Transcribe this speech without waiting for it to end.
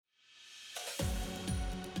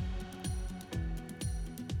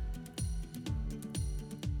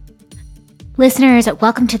Listeners,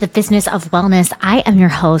 welcome to the Business of Wellness. I am your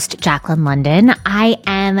host, Jacqueline London.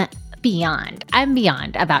 I'm beyond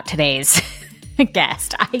about today's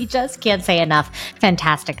guest. I just can't say enough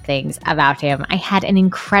fantastic things about him. I had an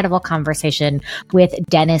incredible conversation with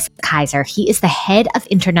Dennis Kaiser. He is the head of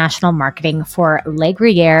international marketing for Le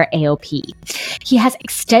Gruyere AOP. He has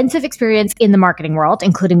extensive experience in the marketing world,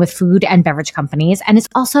 including with food and beverage companies, and is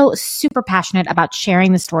also super passionate about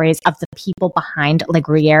sharing the stories of the people behind Le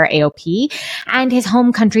Gruyere AOP and his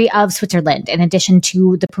home country of Switzerland, in addition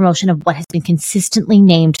to the promotion of what has been consistently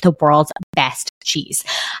named the world's best cheese.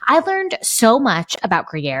 I learned so much about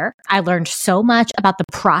Gruyere. I learned so much about the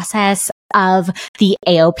process of the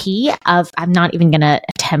AOP of, I'm not even going to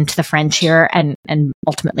attempt the French here and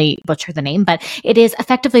ultimately butcher the name, but it is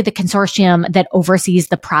effectively the consortium that oversees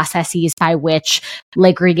the processes by which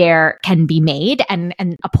Le Gruyere can be made and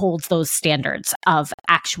upholds those standards of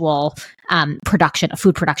actual production, of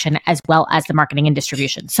food production, as well as the marketing and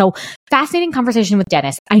distribution. So fascinating conversation with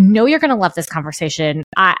Dennis. I know you're going to love this conversation.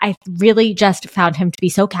 I really just found him to be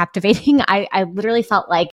so captivating. I literally felt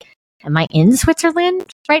like, am I in Switzerland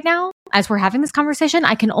right now? As we're having this conversation,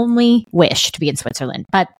 I can only wish to be in Switzerland,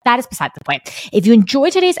 but that is beside the point. If you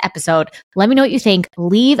enjoyed today's episode, let me know what you think.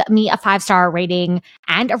 Leave me a 5-star rating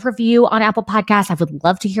and a review on Apple Podcasts. I would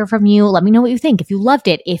love to hear from you. Let me know what you think. If you loved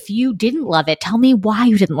it, if you didn't love it, tell me why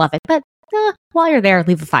you didn't love it. But while you're there,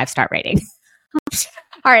 leave a 5-star rating.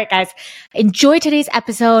 All right, guys, enjoy today's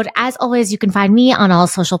episode. As always, you can find me on all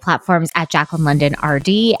social platforms at Jacqueline London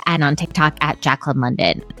RD and on TikTok at Jacqueline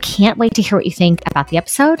London. Can't wait to hear what you think about the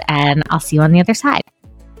episode, and I'll see you on the other side.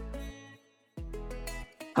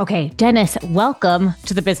 Okay, Dennis, welcome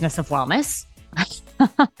to the Business of Wellness.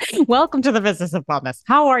 Welcome to the Business of Wellness.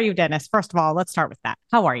 How are you, Dennis? First of all, let's start with that.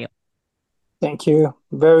 How are you? Thank you.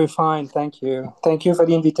 Very fine. Thank you. Thank you for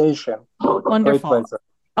the invitation. Wonderful. Great pleasure.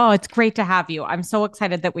 Oh, it's great to have you. I'm so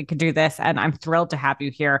excited that we could do this, and I'm thrilled to have you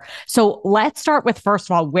here. So let's start with, first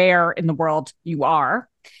of all, where in the world you are,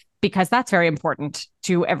 because that's very important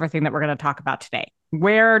to everything that we're going to talk about today.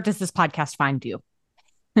 Where does this podcast find you?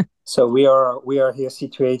 So we are here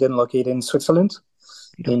situated and located in Switzerland,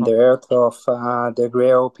 Beautiful. In the heart of the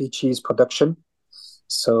Gruyere AOP cheese production.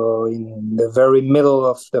 So in the very middle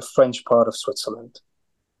of the French part of Switzerland.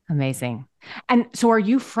 Amazing. And so are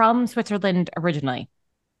you from Switzerland originally?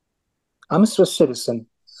 I'm a Swiss citizen.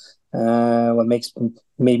 What makes me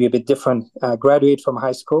maybe a bit different. I graduated from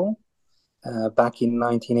high school back in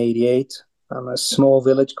 1988 from a small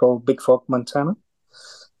village called Big Fork, Montana.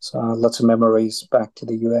 So lots of memories back to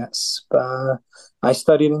the US. But I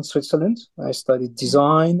studied in Switzerland. I studied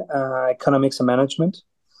design, economics and management,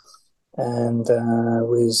 and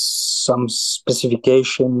with some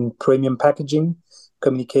specification, premium packaging,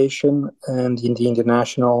 communication, and in the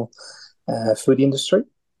international food industry.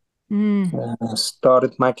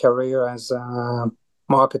 Started my career as a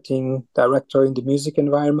marketing director in the music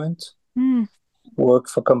environment. Worked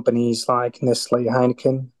for companies like Nestle,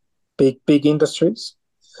 Heineken, big industries.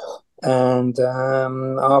 And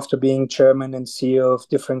after being chairman and CEO of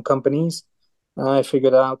different companies, I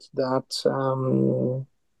figured out that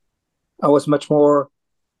I was much more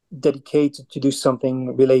dedicated to do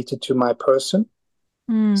something related to my person.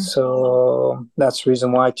 So that's the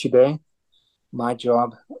reason why today my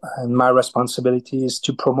job and my responsibility is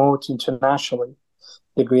to promote internationally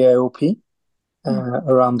the Gruyere AOP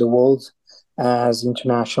around the world as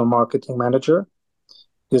international marketing manager,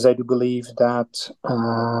 because I do believe that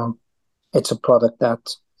it's a product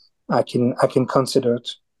that I can consider it.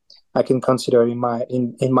 I can consider in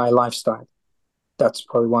my lifestyle. That's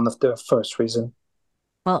probably one of the first reasons.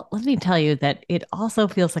 Well, let me tell you that it also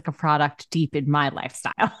feels like a product deep in my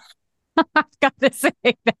lifestyle. I've got to say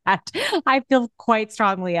that I feel quite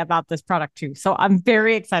strongly about this product too. So I'm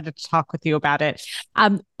very excited to talk with you about it.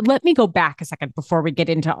 Let me go back a second before we get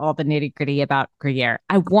into all the nitty gritty about Gruyere.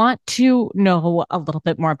 I want to know a little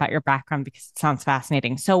bit more about your background because it sounds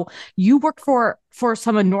fascinating. So you worked for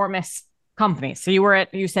some enormous companies. So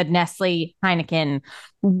you said Nestle, Heineken.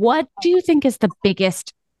 What do you think is the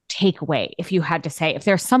biggest takeaway, if you had to say, if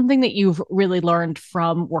there's something that you've really learned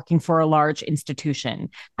from working for a large institution?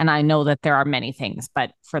 And I know that there are many things,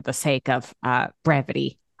 but for the sake of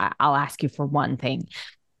brevity, I'll ask you for one thing.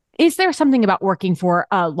 Is there something about working for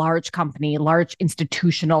a large company, large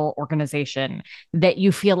institutional organization that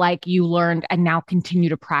you feel like you learned and now continue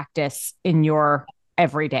to practice in your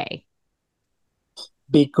everyday?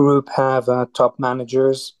 Big group have top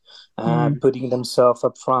managers putting themselves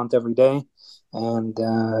up front every day. And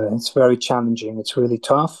it's very challenging. It's really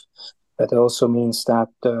tough. But it also means that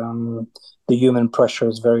the human pressure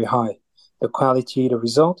is very high. The quality, the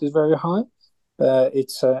result is very high.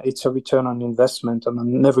 it's a return on investment, and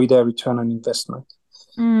an everyday return on investment.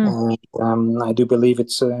 And I do believe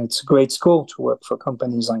it's a great school to work for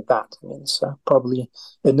companies like that. I mean, it's probably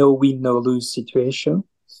a no win, no lose situation.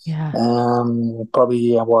 Yeah.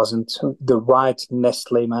 Probably I wasn't the right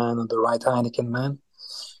Nestle man or the right Heineken man,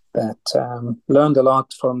 but learned a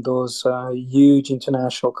lot from those huge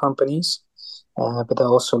international companies. But I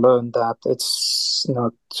also learned that it's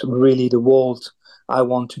not really the world I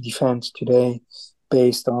want to defend today,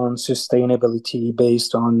 based on sustainability,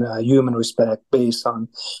 based on human respect, based on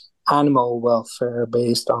animal welfare,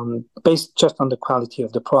 based just on the quality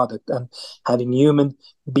of the product, and having human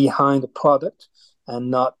behind the product, and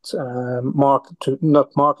not to market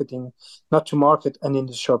an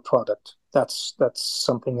industrial product. That's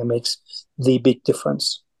something that makes the big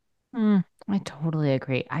difference. I totally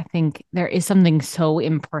agree. I think there is something so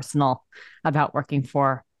impersonal about working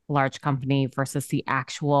for a large company versus the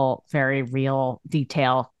actual very real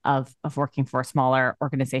detail of working for a smaller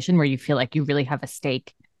organization where you feel like you really have a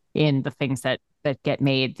stake in the things that get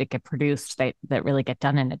made, that get produced, that really get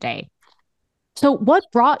done in a day. So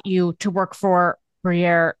what brought you to work for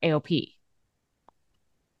Gruyere AOP?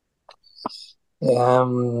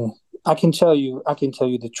 I can tell you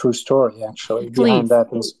the true story. Actually, Please.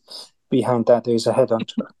 behind that there's a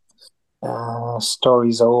headhunter.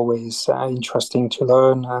 Stories are always interesting to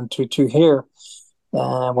learn and to hear.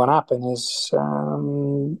 What happened is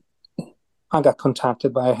I got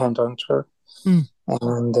contacted by a headhunter,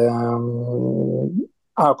 and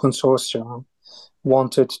our consortium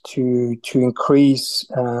wanted to increase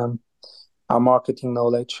our marketing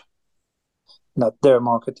knowledge. Not their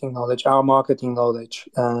marketing knowledge, our marketing knowledge,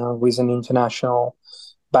 with an international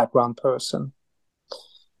background person.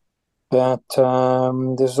 But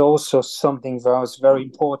there's also something that was very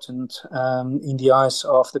important in the eyes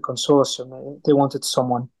of the consortium. They wanted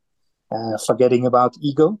someone, forgetting about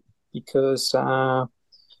ego, because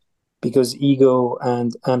ego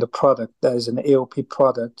and a product that is an AOP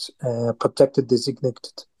product, protected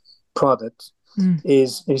designated product,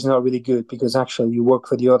 is not really good, because actually you work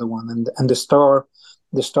for the other one, and the star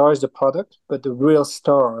is the product, but the real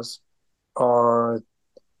stars are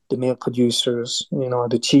the milk producers,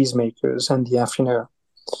 the cheese makers and the affineur.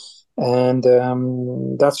 And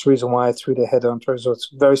that's the reason why, through the headhunters, it's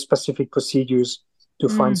very specific procedures to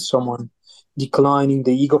find someone, declining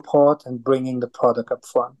the ego part and bringing the product up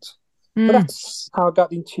front. But that's how I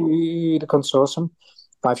got into the consortium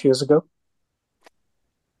 5 years ago.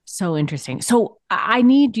 So interesting. So I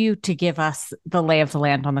need you to give us the lay of the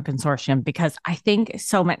land on the consortium, because I think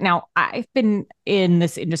so much. Now, I've been in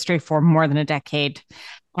this industry for more than a decade,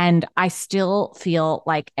 and I still feel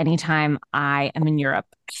like anytime I am in Europe,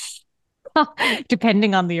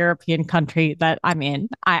 depending on the European country that I'm in,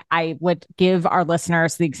 I would give our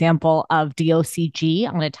listeners the example of DOCG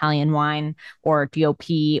on Italian wine, or DOP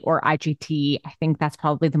or IGT. I think that's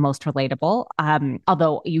probably the most relatable.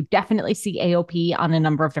 Although you definitely see AOP on a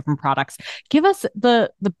number of different products. Give us the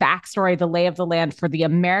backstory, the lay of the land for the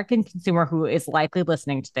American consumer who is likely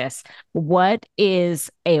listening to this. What is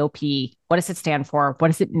AOP? What does it stand for? What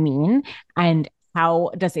does it mean? And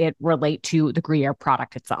how does it relate to the Gruyere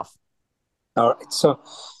product itself? All right, so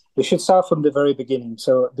we should start from the very beginning.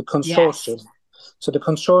 So the consortium. Yes. So the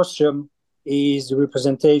consortium is the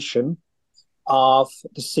representation of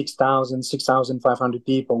the 6,500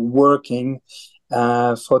 people working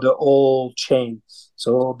for the whole chain.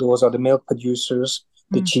 So those are the milk producers,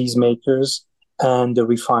 the cheese makers, and the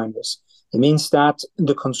refiners. It means that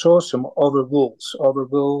the consortium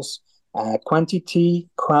overrules quantity,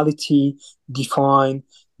 quality, define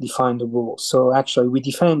the rules. So actually, we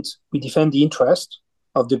defend the interest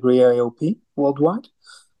of the Gruyere AOP worldwide.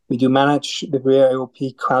 We do manage the Gruyere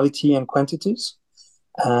AOP quality and quantities.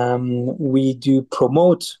 We do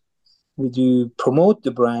promote the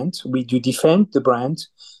brand. We do defend the brand.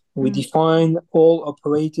 We define all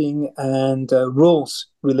operating and rules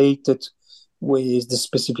related with the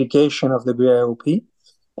specification of the Gruyere AOP,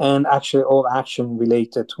 and actually all action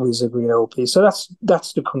related with the Gruyere AOP. So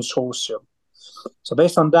that's the consortium. So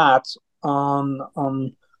based on that,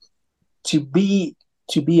 to be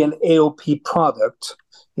an AOP product,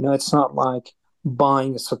 it's not like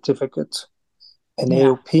buying a certificate. An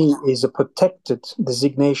AOP is a protected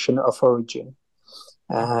designation of origin.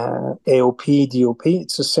 AOP, DOP,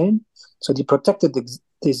 it's the same. So the protected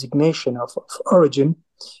designation of origin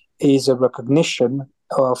is a recognition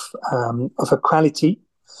of a quality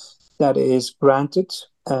that is granted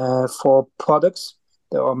for products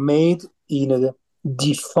that are made in a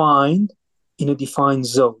defined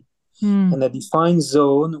zone. And the defined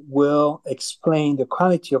zone will explain the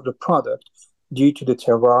quality of the product due to the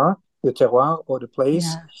terroir, the terroir or the place.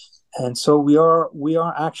 Yeah. And so we are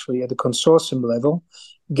actually at the consortium level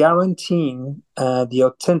guaranteeing the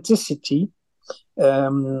authenticity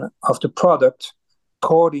of the product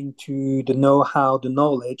according to the know-how, the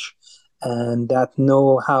knowledge, and that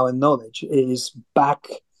know-how and knowledge is back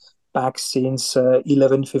since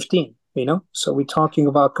 1115. So we're talking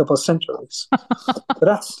about a couple of centuries.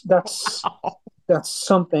 But that's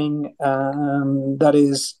something that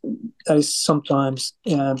is sometimes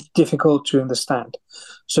difficult to understand.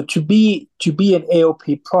 So to be an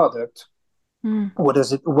AOP product, what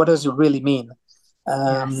does it really mean?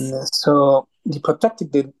 Yes. So the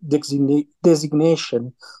protected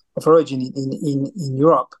designation of origin in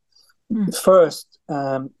Europe first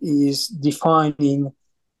is defining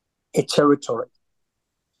a territory.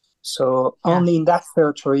 So only in that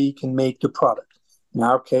territory you can make the product. In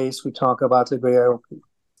our case, we talk about Le Grès AOP.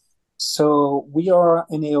 So we are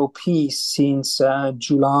an AOP since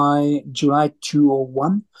July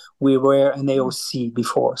 2001. We were an AOC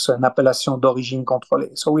before, so an appellation d'origine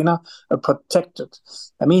contrôlée. So we're now a protected.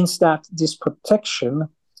 That means that this protection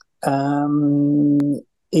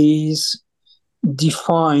is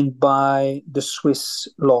defined by the Swiss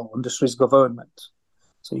law and the Swiss government.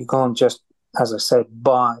 So you can't just, as I said,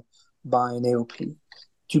 buy an AOP.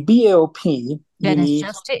 To be AOP, Dennis,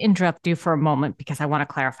 just to interrupt you for a moment, because I want to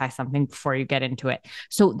clarify something before you get into it.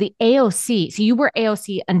 So the AOC, so you were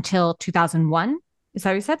AOC until 2001? Is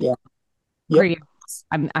that what you said? Yeah. Yep.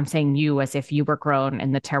 I'm saying you as if you were grown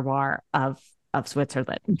in the terroir of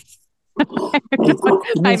Switzerland.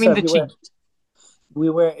 I mean the cheat. We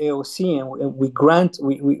were AOC, and we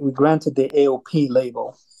granted the AOP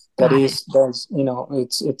label.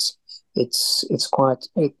 It's quite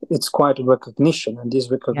a recognition, and this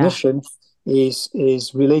recognition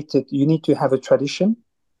is related. You need to have a tradition.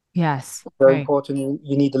 Yes, very important.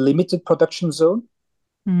 You need a limited production zone.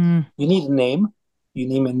 You need a name. You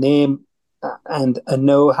need a name and a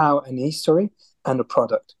know-how and history and a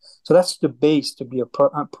product. So that's the base to be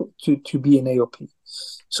to be an AOP.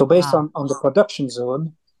 So based on the production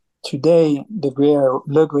zone, today Le Grès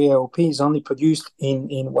AOP is only produced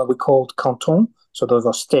in what we call canton. So those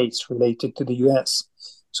are states related to the US.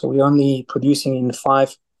 So we're only producing in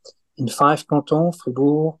five cantons: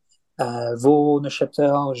 Fribourg, Vaud,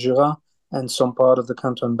 Neuchâtel, Jura, and some part of the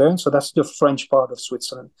Canton Bern. So that's the French part of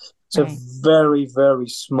Switzerland. It's a very, very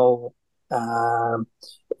small area.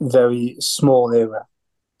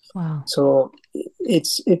 Wow. So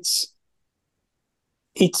it's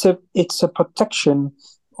a protection,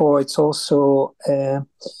 or it's also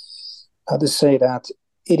how to say that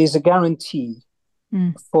it is a guarantee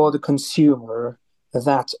for the consumer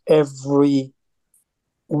that every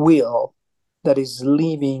wheel that is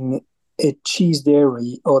leaving a cheese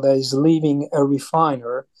dairy or that is leaving a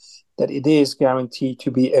refiner, that it is guaranteed to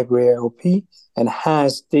be a Grès AOP and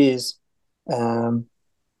has this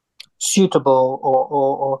suitable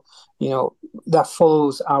or that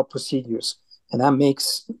follows our procedures, and that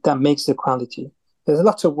makes the quality. There's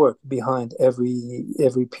lots of work behind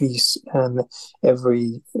every piece and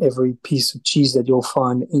every piece of cheese that you'll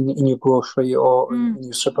find in your grocery or in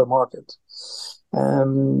your supermarket.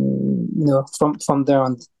 From there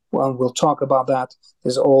on, well, we'll talk about that.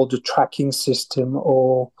 There's all the tracking system,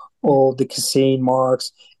 all the casein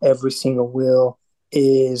marks. Every single wheel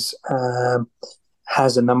has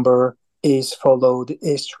a number, is followed,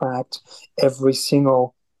 is tracked. Every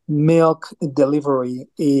single milk delivery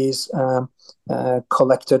is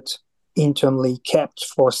collected, internally kept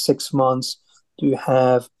for 6 months to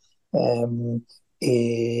have a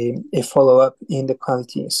follow-up in the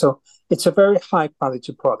quality. So it's a very high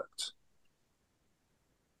quality product.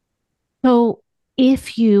 So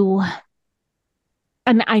if you,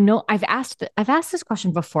 and I know I've asked this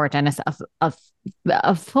question before, Dennis, of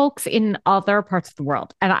folks in other parts of the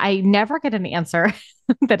world, and I never get an answer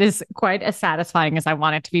that is quite as satisfying as I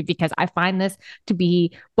want it to be, because I find this to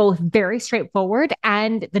be both very straightforward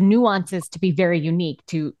and the nuances to be very unique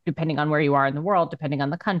to depending on where you are in the world, depending on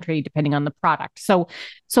the country, depending on the product. So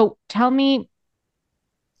tell me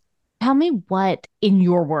what, in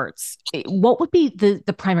your words, what would be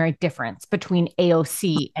the primary difference between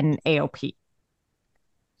AOC and AOP?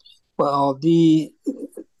 Well, the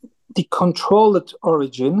controlled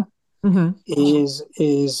origin is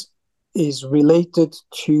related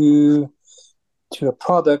to a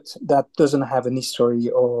product that doesn't have an history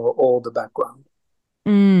or all the background.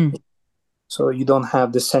 So you don't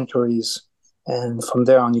have the centuries, and from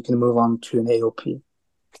there on you can move on to an AOP.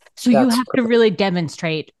 So you have to really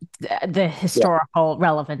demonstrate the historical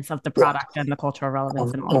relevance of the product and the cultural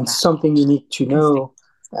relevance and all and that. Something you need to know.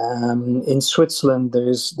 In Switzerland,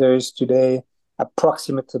 there's today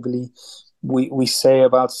approximately, we say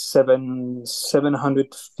about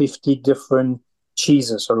 750 different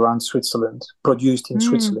cheeses around Switzerland, produced in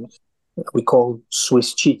Switzerland. We call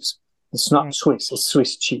Swiss cheese. It's not Swiss, it's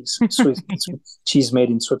Swiss cheese. Swiss cheese made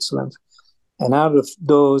in Switzerland. And out of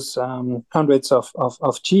those hundreds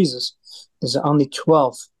of cheeses, there's only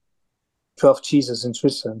 12 cheeses in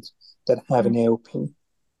Switzerland that have an AOP.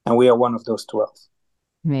 And we are one of those 12.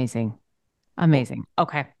 Amazing.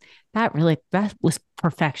 Okay. That was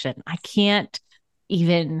perfection. I can't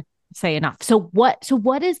even say enough. So what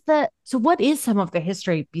is some of the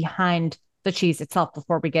history behind the cheese itself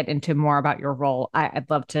before we get into more about your role? I'd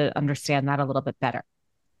love to understand that a little bit better.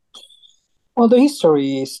 Well, the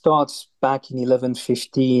history starts back in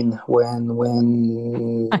 1115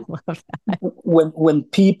 when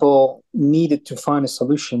people needed to find a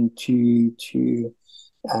solution to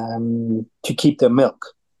keep their milk,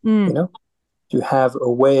 to have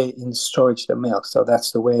a way in storage the milk. So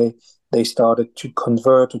that's the way they started to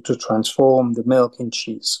convert or to transform the milk in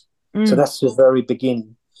cheese. So that's the very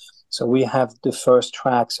beginning. So we have the first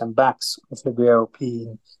tracks and backs of the AOP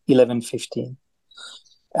in 1115.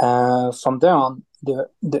 From there on,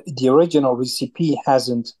 the original recipe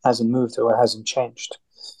hasn't moved or hasn't changed.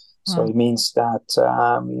 So it means that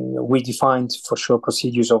we defined for sure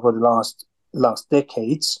procedures over the last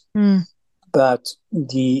decades, but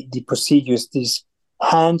the procedures, this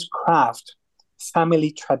handcraft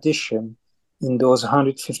family tradition in those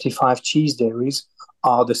 155 cheese dairies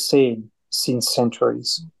are the same since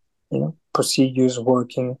centuries. Procedures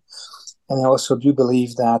working, and I also do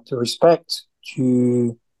believe that the respect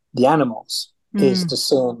to the animals is the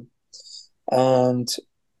same. And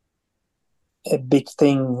a big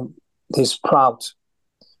thing is proud.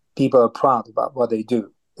 People are proud about what they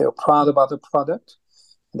do. They're proud about the product.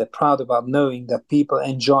 They're proud about knowing that people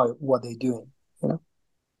enjoy what they're doing.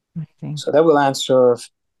 So that will answer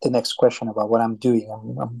the next question about what I'm doing.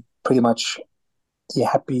 I'm pretty much the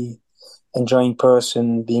happy, enjoying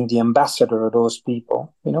person, being the ambassador of those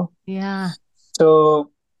people. Yeah.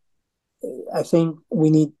 So I think we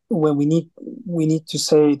need to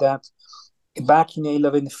say that back in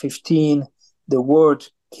 1115, the word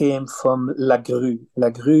came from la grue. La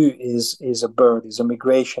grue is a bird, is a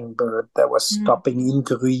migration bird that was stopping in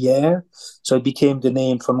Gruyère. So it became the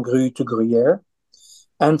name from Grue to Gruyère.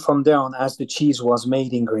 And from there on, as the cheese was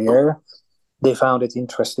made in Gruyère, they found it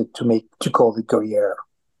interesting to call it Gruyère.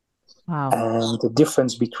 Wow. And the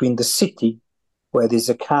difference between the city, where there's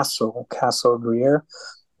a Castle Gruyère,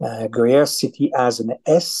 Gruyère city has an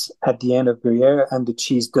S at the end of Gruyère, and the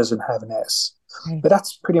cheese doesn't have an S. But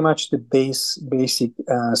that's pretty much the basic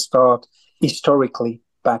start historically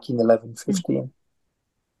back in 1115.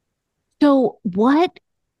 So what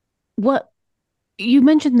you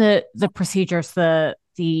mentioned the procedures, the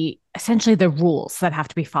essentially the rules that have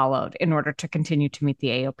to be followed in order to continue to meet the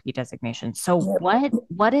AOP designation. So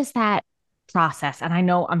what is that process? And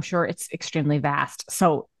I'm sure it's extremely vast.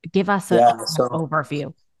 So give us an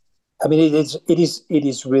overview. I mean, it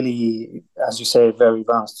is really, as you say, very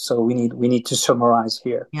vast. So we need to summarize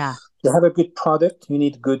here. Yeah. To have a good product, you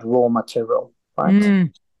need good raw material, right?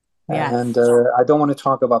 Yes. And I don't want to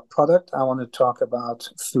talk about product. I want to talk about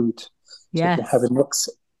food. Yes. So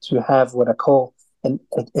to have what I call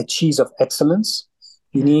a cheese of excellence,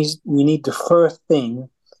 you need the first thing,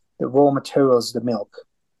 the raw materials, the milk,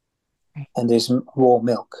 and there's raw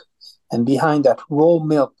milk. And behind that raw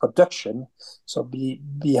milk production, so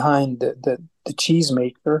behind the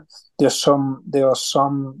cheesemaker, there are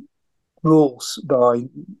some rules that are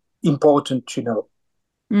important to know.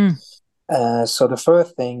 So the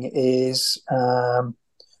first thing is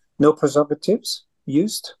no preservatives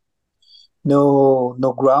used, no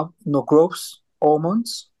growth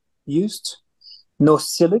hormones used, no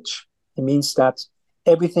silage. It means that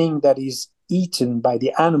everything that is eaten by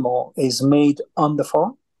the animal is made on the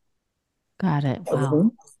farm. Got it.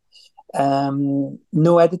 Wow.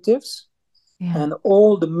 No additives. Yeah. And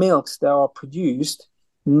all the milks that are produced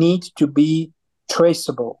need to be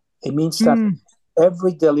traceable. It means that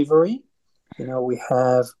every delivery, we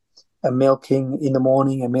have a milking in the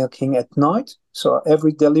morning, a milking at night. So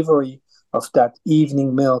every delivery of that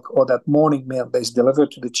evening milk or that morning milk that is delivered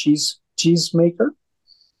to the cheesemaker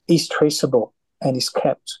is traceable and is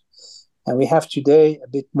kept. And we have today a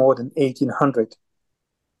bit more than 1,800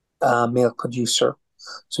 milk producer.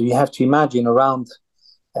 So you have to imagine around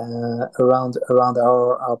our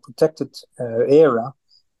protected area,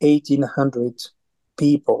 1,800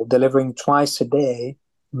 people delivering twice a day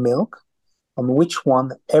milk, on which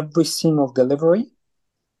one every single delivery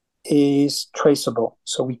is traceable.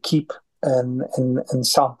 So we keep and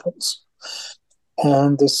samples.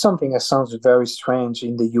 And there's something that sounds very strange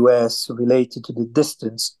in the US related to the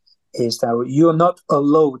distance is that you're not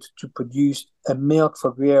allowed to produce a milk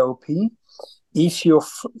for Gruyere OP if you're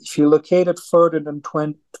located further than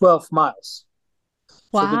 12 miles.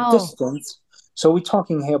 So the Wow. distance, so we're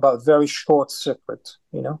talking here about very short circuit,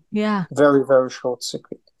 Yeah. very, very short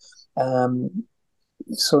circuit.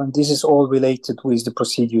 So this is all related with the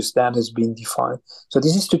procedures that has been defined. So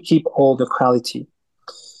this is to keep all the quality.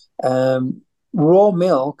 Raw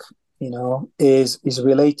milk, is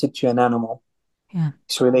related to an animal. Yeah.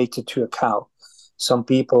 It's related to a cow. Some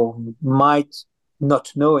people might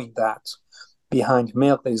not knowing that behind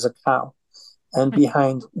milk there's a cow, and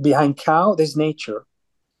behind cow there's nature,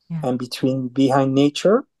 and behind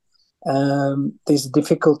nature there's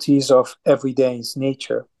difficulties of everyday's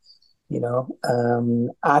nature.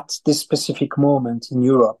 At this specific moment in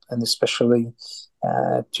Europe, and especially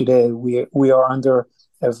today, we are under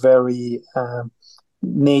a very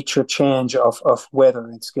nature change of weather.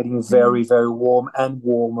 It's getting very, very warm and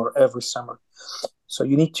warmer every summer. So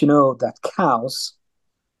you need to know that cows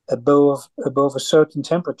above a certain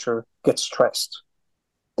temperature get stressed.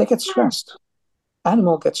 They get stressed.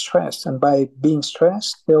 Animal gets stressed, and by being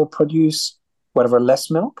stressed, they'll produce whatever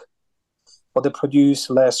less milk, or they produce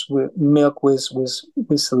less milk with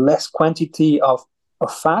less quantity of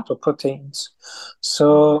fat or proteins.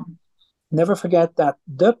 So never forget that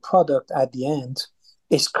the product at the end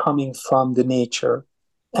is coming from the nature,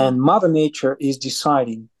 and Mother Nature is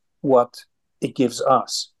deciding what it gives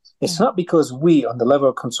us. It's not because we, on the level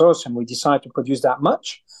of consortium, we decide to produce that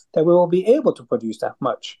much that we will be able to produce that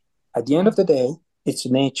much. At the end of the day, it's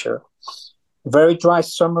nature. Very dry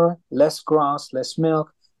summer, less grass, less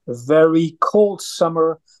milk. Very cold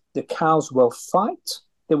summer, the cows will fight.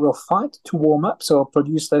 They will fight to warm up, so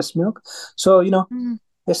produce less milk. So,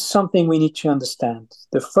 there's something we need to understand.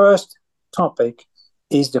 The first topic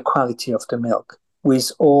is the quality of the milk,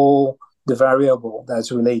 with all the variable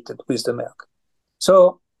that's related with the milk.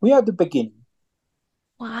 So we are at the beginning.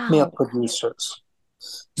 Wow. Milk producers.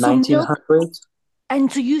 So 1900.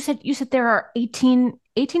 And so you said there are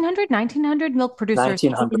 1,800 milk producers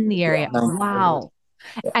in the area. Yeah, Wow.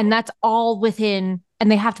 Yeah. And that's all within,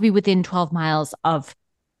 and they have to be within 12 miles of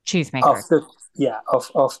cheesemakers.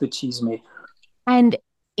 Of the cheesemaker. And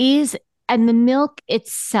the milk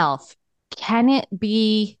itself, can it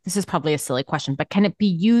be, this is probably a silly question, but can it be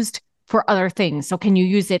used for other things? So can you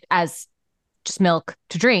use it as just milk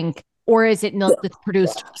to drink, or is it milk that's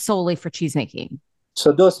produced solely for cheesemaking?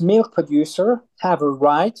 So those milk producers have a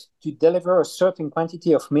right to deliver a certain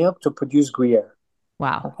quantity of milk to produce Gruyere.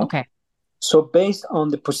 Wow. Okay. So based on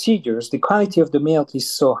the procedures, the quality of the milk is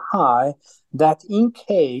so high that in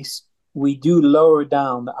case we do lower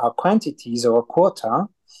down our quantities or quota,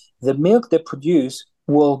 the milk they produce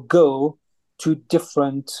will go to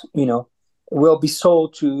different, will be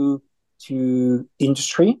sold to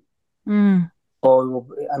industry. Or,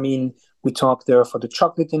 we talk there for the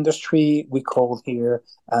chocolate industry. We call here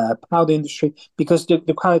powder industry, because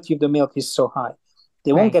the quality of the milk is so high.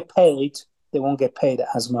 They won't get paid. They won't get paid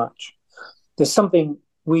as much. There's something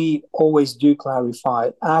we always do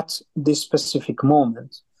clarify at this specific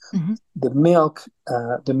moment. Mm-hmm.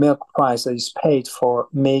 The milk price that is paid for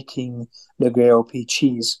making the Gruyere OP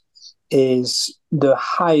cheese is the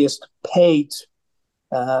highest paid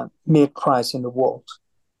milk price in the world.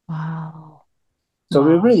 Wow. So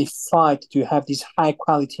we really fight to have this high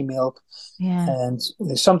quality milk. Yeah. And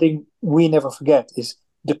something we never forget is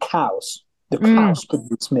the cows. The cows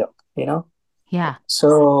produce milk, Yeah.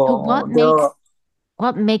 So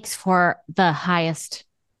what makes for the highest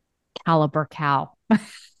caliber cow?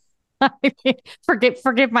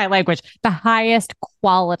 Forgive my language. The highest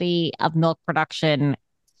quality of milk production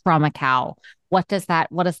from a cow. What does the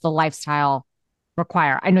lifestyle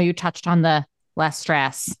require? I know you touched on the less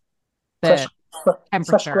stress, the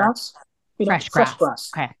temperature. Fresh grass. Fresh grass.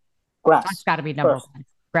 Okay. Grass. That's got to be number one.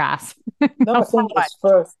 Grass. Number thing is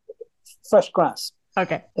fresh grass.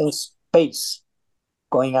 Okay. And space.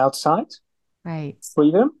 Going outside. Right.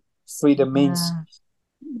 Freedom. Freedom means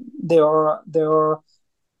they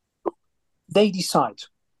decide.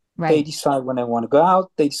 Right. They decide when they want to go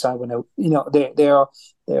out. They decide when they're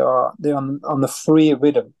on the free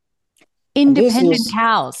rhythm. Independent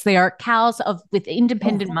cows. They are cows with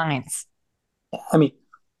independent minds.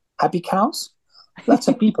 Happy cows. Lots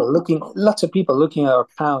of people looking at our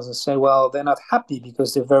cows and say, well, they're not happy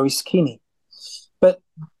because they're very skinny. But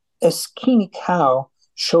a skinny cow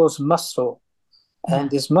shows muscle. And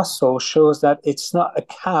this muscle shows that it's not a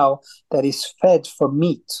cow that is fed for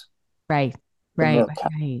meat. Right. Cow,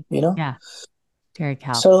 Yeah. Dairy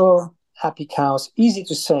cow. So happy cows, easy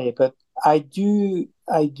to say, but I do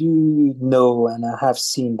know, and I have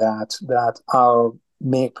seen that our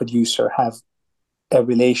milk producer have a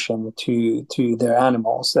relation to their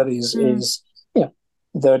animals. That is you know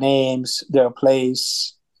their names, their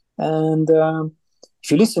place, and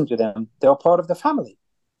if you listen to them, they're part of the family.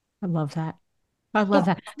 I love that. I love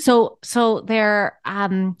Yeah, that. So they're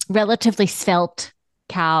relatively svelte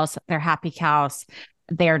cows. They're happy cows.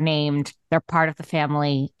 They're named. They're part of the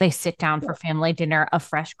family. They sit down for family dinner of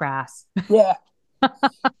fresh grass. yeah, I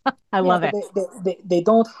yeah. love it. They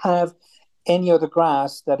don't have any other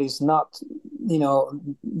grass that is not,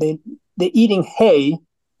 they're eating hay in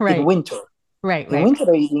Right. winter. Right. In Right. winter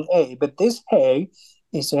they're eating hay, but this hay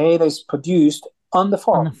is hay that is produced on the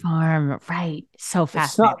On the farm. farm. Right. So It's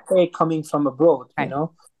fascinating. not hay coming from abroad, Right.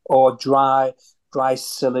 or dry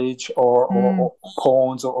silage Mm, or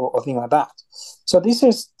corns or things like that. So this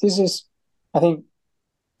is, I think,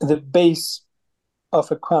 the base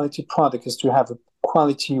of a quality product is to have a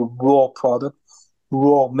quality raw product,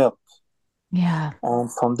 raw milk, yeah.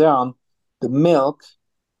 and from there on, the milk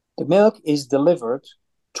the milk is delivered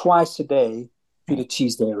twice a day to the Right.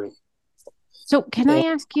 cheese dairy. So can I And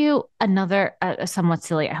ask you another somewhat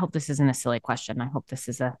silly? I hope this isn't a silly question. I hope this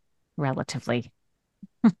is a relatively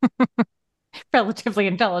relatively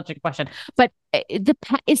intelligent question. But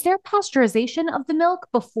is there pasteurization of the milk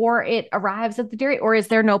before it arrives at the dairy, or is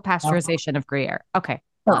there no pasteurization of Gruyere? Okay,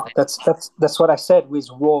 love no, it. that's what I said with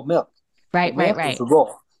raw milk. The Right, right, milk is right, raw,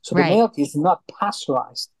 so the right, milk is not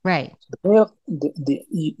pasteurized. right. The milk,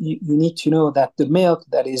 you need to know that the milk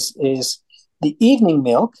that is the evening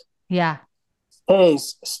milk Yeah,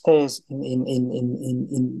 stays I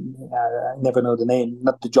never know the name,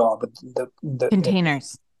 not the jar, but the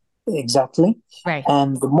containers. exactly. Right,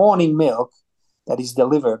 And the morning milk that is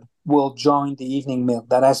delivered will join the evening milk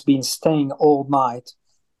that has been staying all night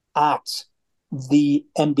at the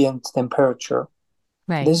ambient temperature.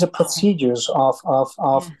 right. There's a procedures Yeah,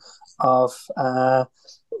 of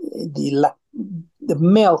the the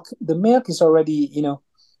milk. The milk is already,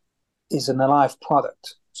 is an alive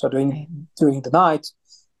product. So right. during the night,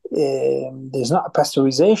 there's not a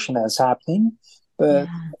pasteurization that's happening, but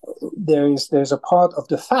Yeah, there's a part of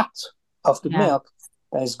the fat of the yeah. milk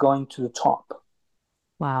that is going to the top,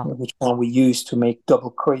 Wow. which one we use to make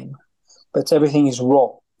double cream. But everything is raw.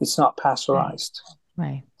 It's not Right, pasteurized.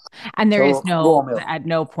 right. And there is So raw no, milk. at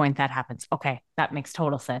no point that happens. Okay, that makes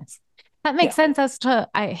total sense. That Yeah. makes sense as to,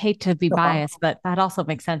 I hate to be No problem. biased, but that also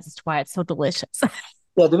makes sense as to why it's so delicious.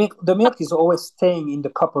 Yeah, the milk is always staying in the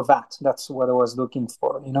copper vat. That's what I was looking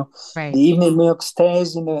for. The Right. evening milk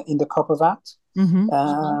stays in the copper vat.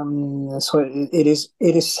 Hmm. So it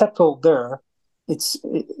is settled there.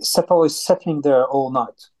 Settle is settling there all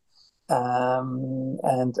night.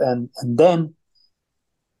 And then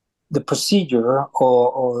the procedure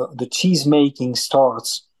or the cheese making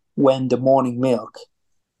starts when the morning milk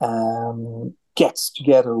gets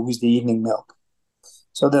together with the evening milk.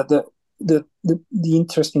 So the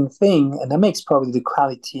interesting thing, and that makes probably the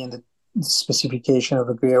quality and the specification of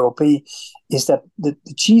a Gruyere OP, is that the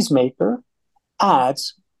cheesemaker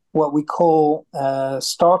adds what we call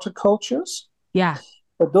starter cultures. Yeah.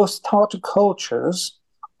 But those starter cultures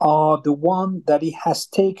are the one that he has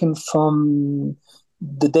taken from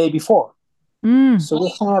the day before. Mm, So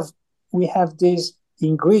we have this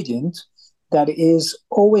ingredient that is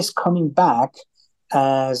always coming back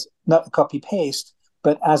as not a copy paste,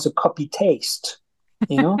 but as a copy taste.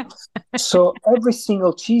 You know, so every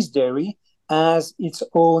single cheese dairy has its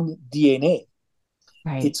own DNA,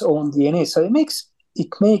 right. its own DNA. So it makes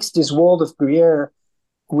this world of Gruyere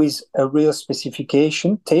with a real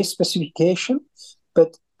specification, taste specification,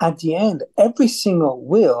 but at the end, every single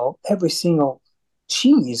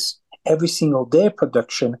cheese, every single day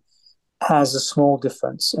production has a small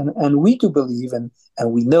difference. And we do believe and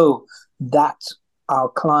we know that our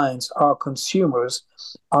clients, our consumers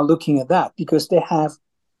are looking at that because they have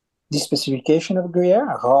the specification of Gruyere,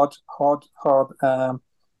 hard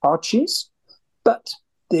cheese, but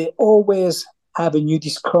they always have a new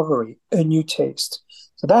discovery, a new taste.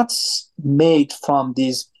 So that's made from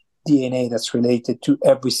this DNA that's related to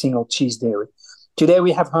every single cheese dairy. Today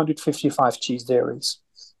we have 155 cheese dairies,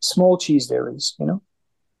 small cheese dairies.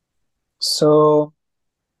 So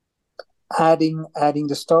adding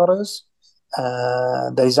the starters,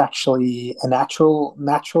 there is actually a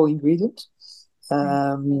natural ingredient.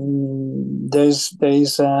 Right.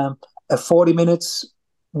 There's a 40 minutes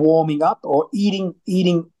warming up or eating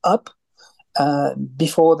up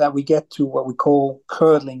before that we get to what we call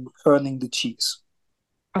curdling the cheese,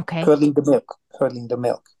 Okay. curdling the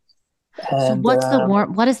milk. So And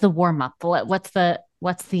what is the warm up? What's the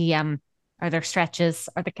Are there stretches?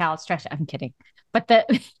 Are the cows stretch? I'm kidding. But the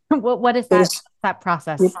what is It that is. that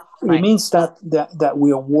process It like? means that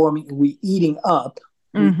we are warming, we're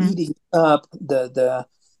Mm-hmm. eating up the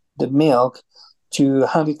milk to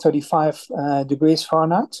 135 degrees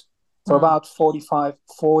Fahrenheit for Wow. about 45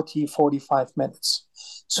 minutes.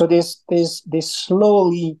 So this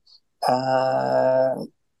slowly, uh,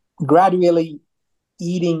 gradually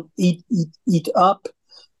eat up,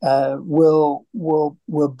 will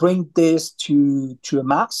bring this to a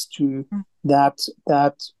mass to that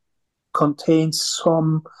contains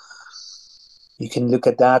some. You can look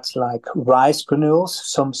at that like rice granules,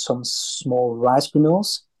 some small rice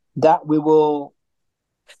granules that we will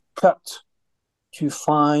cut to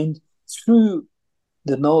find through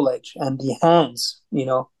the knowledge and the hands.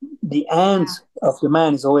 The hands of the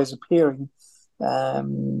man is always appearing,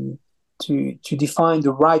 um, to define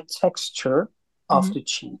the right texture of Mm-hmm. the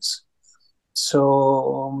cheese.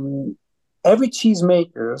 So every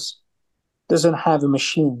cheesemakers doesn't have a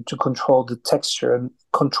machine to control the texture and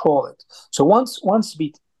control it. So once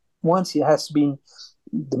it has been,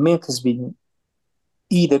 the milk has been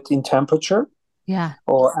heated in temperature, Yeah.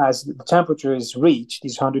 or as the temperature is reached,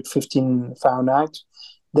 is 115 Fahrenheit,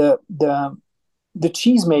 the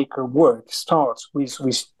cheesemaker work starts with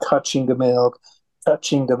touching the milk,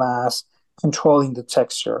 touching the mass, controlling the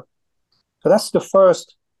texture. So that's the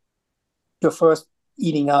first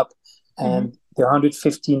eating up, Mm-hmm. and the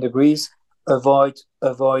 115 degrees. Avoid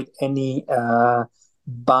any by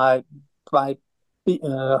how do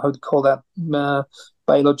you call that,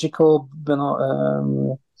 biological,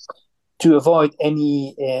 to avoid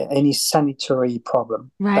any sanitary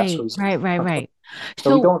problem. That's the Right, reason. right, right, Okay, right.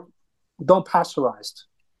 so we So don't pasteurize.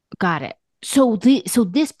 got it. So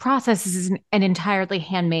this process is an entirely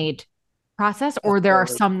handmade process, or there are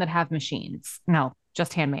some that have machines? No,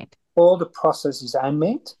 just handmade. All the process is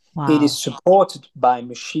handmade. It is Wow. supported by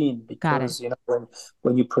machine, Got it. because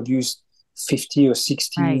when you produce 50 or Right.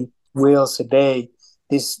 60 wheels a day,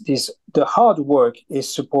 this the hard work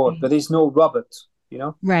is support, but Right. there's no robot.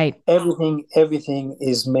 Right. Everything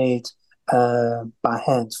is made by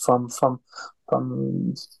hand, from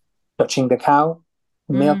touching the cow,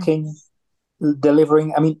 Mm. milking,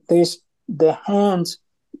 delivering. I mean, there's the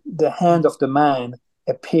hand of the man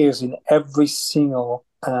appears in every single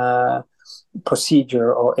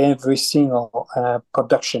procedure, or every single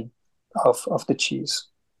production of the cheese.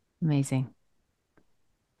 Amazing. Okay.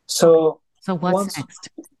 So So what's once next?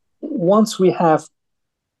 once we have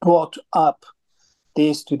brought up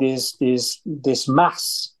this to this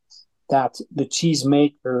mass, that the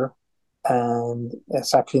cheesemaker, and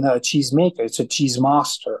it's actually not a cheesemaker, it's a cheese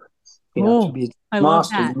master. To Oh, be a I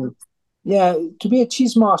love master, that. yeah, to be a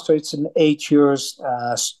cheese master, it's an 8 years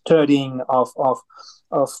studying of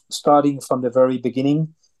starting from the very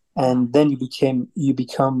beginning, Wow. and then you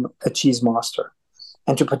become a cheese master.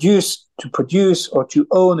 And to produce or to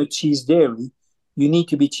own a cheese dairy, you need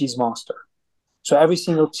to be cheese master. So every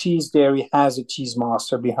single cheese dairy has a cheese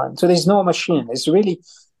master behind. So there's no machine. It's really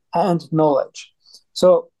hand knowledge.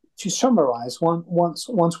 So to summarize,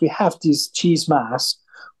 once we have this cheese mass,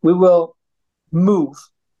 we will move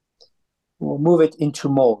we'll move it into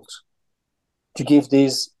mold to give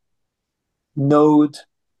this node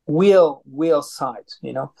wheel side.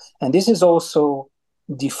 And this is also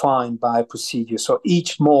defined by procedure. So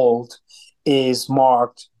each mold is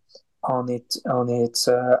marked on its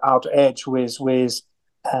outer edge with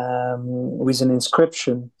an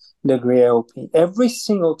inscription, Le Gruyere. Every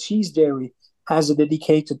single cheese dairy has a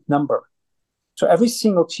dedicated number. So every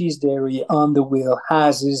single cheese dairy on the wheel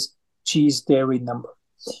has his cheese dairy number.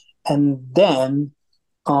 And then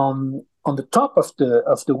on the top of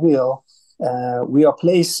the wheel, we are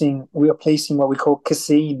placing what we call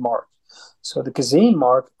casein mark. So the casein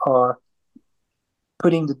mark are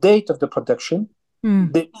putting the date of the production,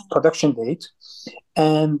 Mm. the production date,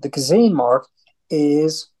 and the casein mark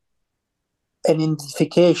is an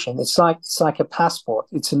identification. It's like a passport.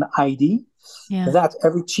 It's an ID Yeah. that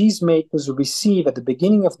every cheesemakers receive at the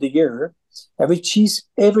beginning of the year. Every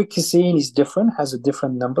casein is different, has a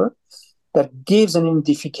different number that gives an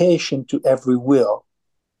identification to every wheel.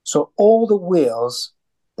 So all the wheels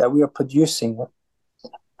that we are producing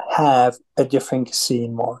have a different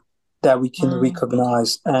casein mark that we can Wow.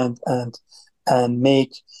 recognize and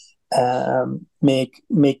make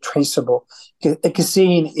traceable. A Yeah.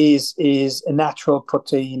 casein is a natural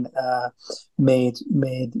protein, made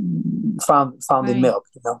found in Right. milk.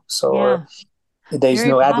 So Yeah. there's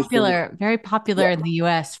no additive. Very popular Yeah, in the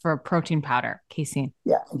US for protein powder, casein.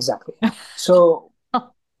 yeah, exactly. So Oh,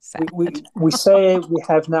 we, sad. we, we say we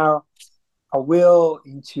have now a wheel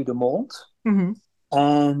into the mold, Hmm.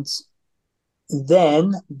 and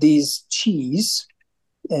then this cheese,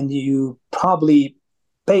 and you probably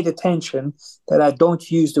paid attention that I don't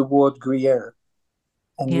use the word Gruyere,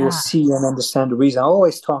 and you will Yeah. see and understand the reason. I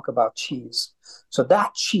always talk about cheese. So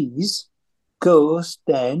that cheese goes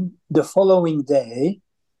then the following day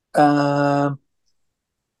um,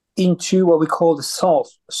 into what we call the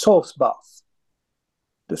sauce bath.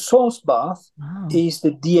 The sauce bath Wow. is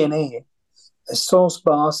the DNA. A sauce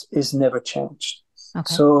bath is never changed.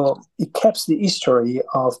 Okay. So it keeps the history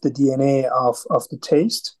of the DNA of the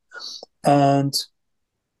taste. And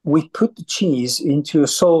we put the cheese into a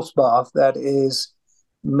sauce bath that is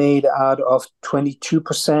made out of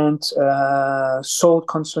 22% salt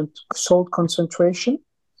concentration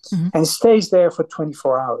Mm-hmm. and stays there for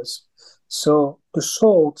 24 hours. So the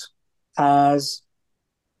salt has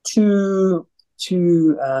two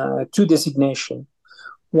designation.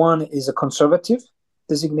 One is a conservative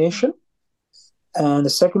designation, and the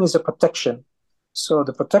second is a protection. So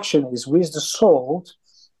the protection is with the salt,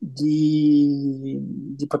 the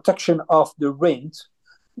protection of the rind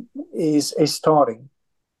is starting.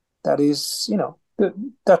 That is,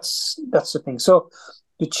 that's the thing. So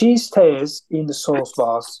the cheese stays in the sauce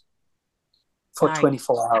bath for Sorry.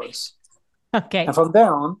 24 hours, Okay. and from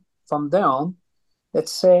down,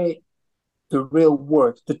 let's say the real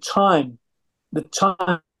work, the time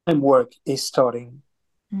work is starting.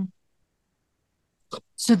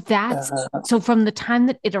 So that's Uh, so from the time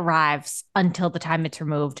that it arrives until the time it's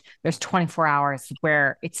removed, there's 24 hours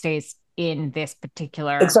where it stays in this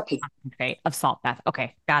particular exactly. concentrate of salt bath.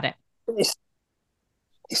 Okay, got it. It,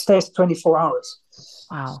 it stays 24 hours.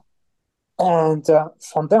 Wow. And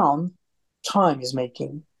from there on, time is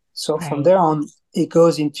making. So from Right. there on, it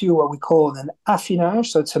goes into what we call an affinage.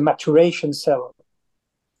 So it's a maturation cellar.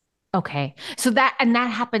 Okay. So that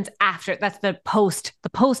happens after that's the post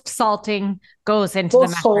salting goes into the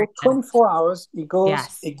Also, maturation. 24 hours, it goes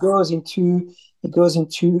Yes. it goes into it goes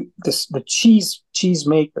into this the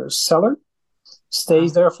cheesemaker's cellar,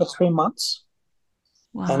 stays Wow. there for 3 months,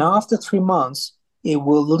 and Wow. after 3 months, it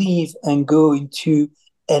will leave and go into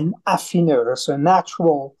an affiner, so a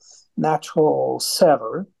natural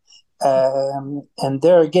cellar, and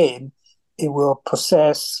there again, it will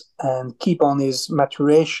process and keep on its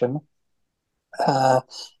maturation uh,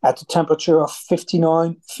 at the temperature of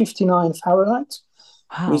 59 Fahrenheit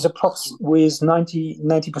with Wow. with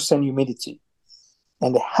 90% humidity,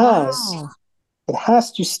 and Wow. it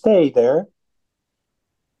has to stay there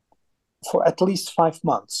for at least 5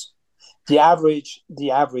 months. The average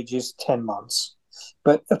is 10 months,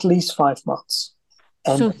 but at least 5 months,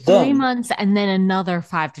 and So three then months and then another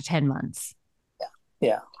 5 to 10 months.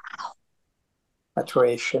 yeah,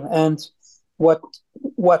 maturation. And what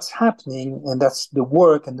what's happening, and that's the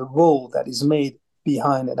work and the role that is made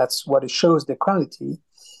behind it. That's what it shows the quality.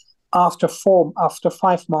 After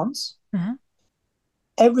 5 months, Uh-huh.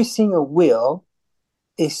 every single wheel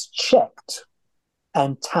is checked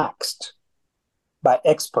and taxed by Right.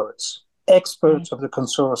 experts of the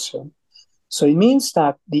consortium. So it means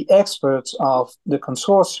that the experts of the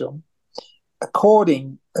consortium,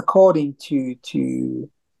 according to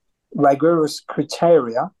rigorous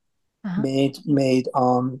criteria Uh-huh. made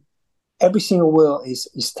on every single wheel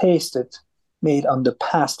is tasted, made on the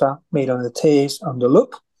pasta, made on the taste, on the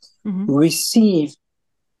look, Hmm. receive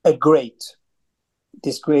a grade.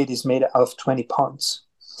 This grade is made out of 20 pounds.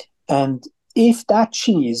 And if that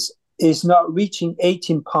cheese is not reaching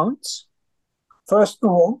 18 pounds, first of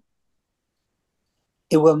all,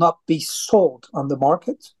 it will not be sold on the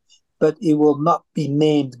market, but it will not be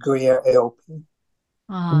named Gruyere AOP.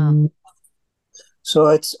 Uh, So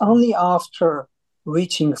it's only after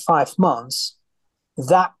reaching 5 months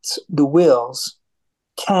that the wheels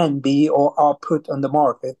can be or are put on the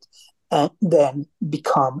market and then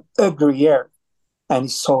become a Gruyere and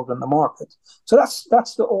is sold on the market. So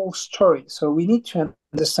that's the whole story. So we need to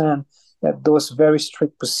understand that those very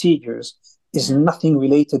strict procedures is yeah. nothing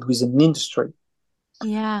related with an industry.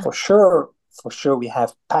 Yeah. For sure, for sure, we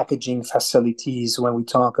have packaging facilities when we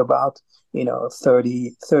talk about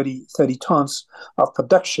 30 tons of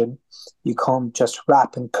production. You can't just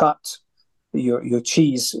wrap and cut your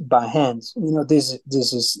cheese by hand. This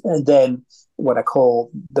is and then what I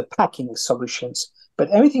call the packing solutions. But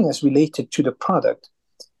everything is related to the product.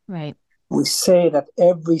 Right. We say that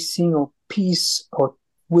every single piece or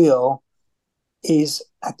wheel is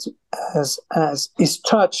at, as is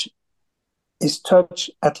touched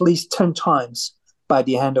at least 10 times by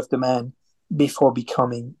the hand of the man before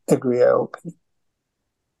becoming a Gruyere OP.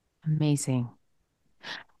 Amazing.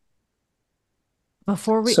 So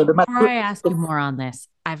Before I ask you more on this,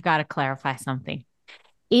 I've got to clarify something.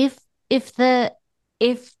 If if the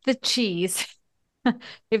if the cheese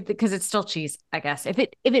Because it's still cheese, I guess. If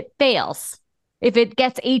it fails, if it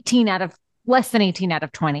gets 18 out of less than 18 out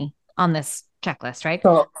of 20 on this checklist, right?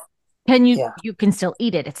 So Can you yeah, you can still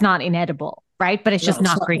eat it. It's not inedible, right? But it's no, just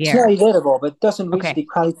not it's not Gruyere. edible, but it doesn't reach Okay. the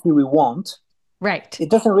quality we want. Right. It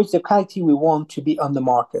doesn't reach the quality we want to be on the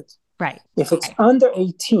market. Right. If it's Okay. under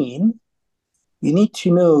 18, you need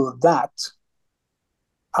to know that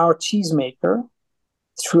our cheesemaker,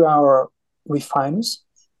 through our refiners,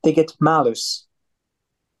 they get malus.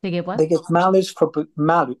 They get what? They get malus for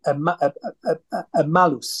malus, a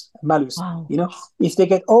malus, a malus. Wow. You know, if they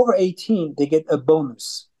get over 18, they get a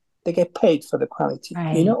bonus. They get paid for the quality. You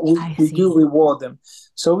Right. know, we do See. reward them.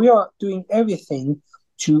 So we are doing everything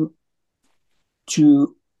to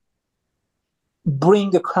to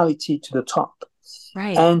bring the quality to the top.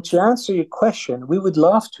 Right. And to answer your question, we would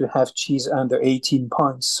love to have cheese under 18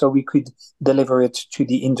 points so we could deliver it to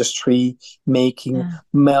the industry, making Yeah.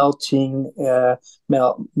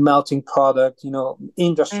 melting product,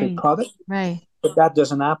 industry Right. product. Right. But that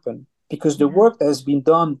doesn't happen because the Yeah. work that has been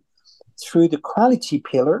done through the quality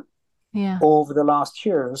pillar Yeah. over the last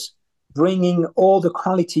years, bringing all the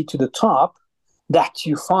quality to the top that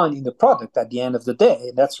you find in the product at the end of the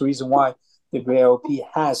day. That's the reason why the Gruyere OP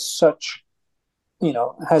has such,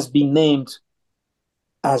 has been named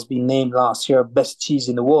last year best cheese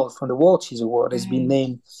in the world from the World Cheese Award. Has been Right.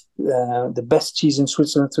 named the best cheese in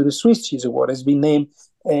Switzerland through the Swiss Cheese Award. Has been named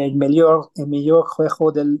el mejor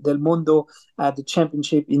juego del mundo at the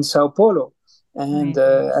championship in Sao Paulo. And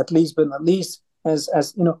at least, but not least,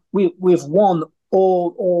 as you know, we've won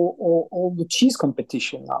all the cheese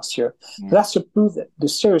competition last year. Yeah. That's to prove that the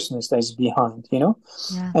seriousness that is behind, Yeah.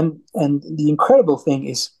 And the incredible thing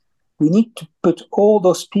is we need to put all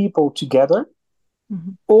those people together,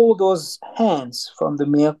 all those hands from the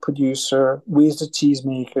milk producer with the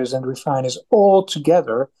cheesemakers and refiners all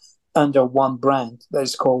together under one brand that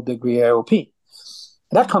is called the Gruyere OP.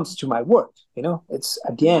 That comes to my work, it's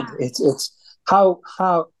at the end, it's how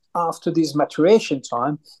after this maturation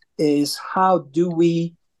time is how do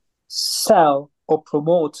we sell or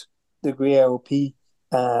promote the Gruyere OP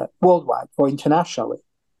worldwide or internationally.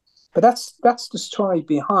 But that's the story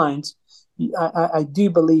behind. I do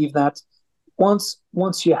believe that once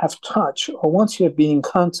you have touch or once you have been in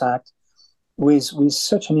contact with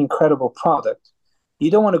such an incredible product, you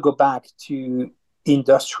don't want to go back to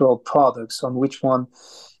industrial products on which one,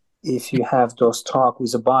 if you have those talk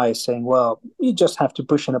with a buyer saying, well, you just have to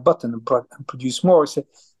push in a button and produce more. Say,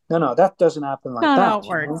 no, that doesn't happen like Not that. how it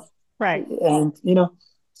works. Right. And,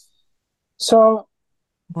 so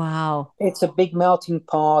wow. It's a big melting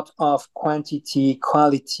pot of quantity,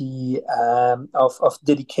 quality, of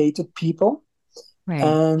dedicated people. Right.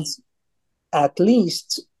 And at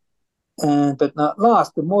least, but not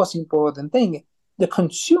last, the most important thing, the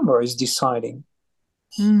consumer is deciding.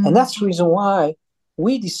 And that's the reason why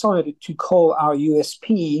we decided to call our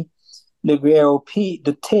USP, Le Gruyere OP,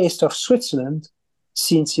 the taste of Switzerland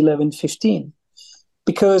since 1115.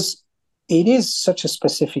 Because it is such a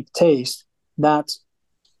specific taste that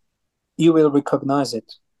you will recognize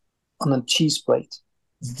it on a cheese plate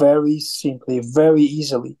very simply, very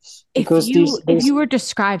easily. Because if you were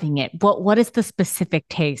describing it, what is the specific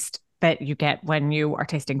taste that you get when you are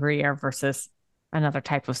tasting Gruyere versus another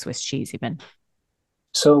type of Swiss cheese, even?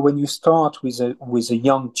 So when you start with a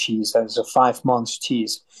young cheese, as a 5 months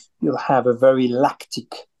cheese, you'll have a very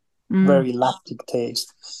lactic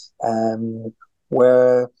taste,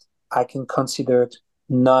 where I can consider it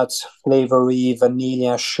nuts, flavory,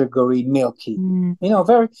 vanilla, sugary, milky.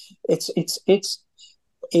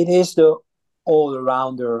 It is the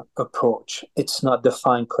all-rounder approach. It's not the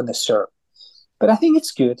fine connoisseur, but I think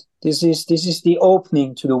it's good. This is the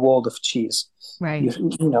opening to the world of cheese. Right.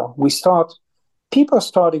 People are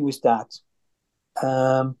starting with that.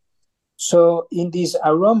 So in this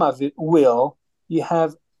aroma wheel, you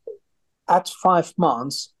have at 5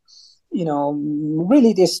 months,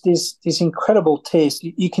 really this incredible taste.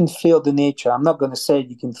 You can feel the nature. I'm not going to say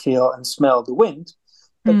you can feel and smell the wind,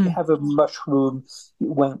 but you have a mushroom.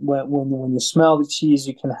 When you smell the cheese,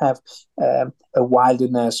 you can have a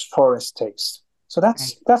wilderness forest taste. So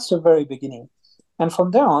that's the very beginning, and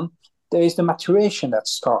from there on, there is the maturation that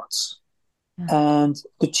starts, and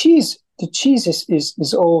the cheese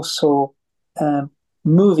is also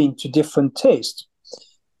moving to different tastes,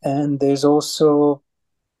 and there's also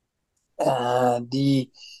the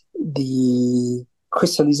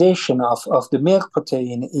crystallization of the milk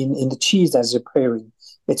protein in the cheese that's appearing.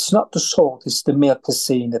 It's not the salt, it's the milk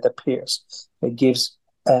casein that appears. It gives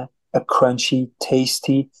a crunchy,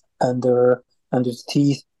 tasty under the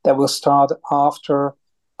teeth that will start after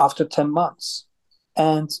 10 months.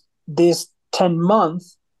 And this 10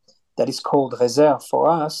 month, that is called Reserve for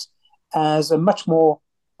us, as a much more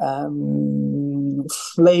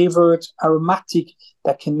flavored, aromatic,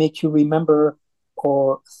 that can make you remember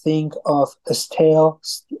or think of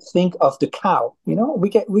think of the cow. We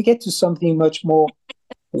get to something much more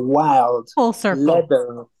wild, full circle,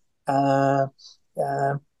 leather.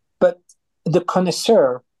 But the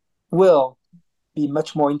connoisseur will be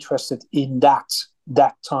much more interested in that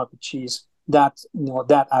type of cheese, that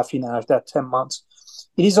affinage, that 10 months.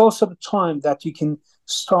 It is also the time that you can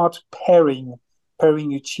start pairing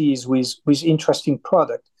your cheese with interesting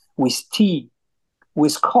product, with tea,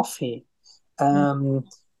 with coffee,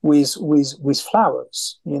 with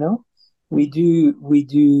flowers. We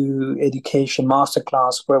do education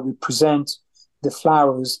masterclass where we present the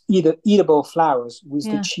flowers, eatable flowers, with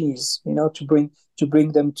the cheese, to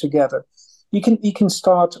bring them together. You can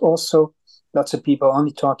start also. Lots of people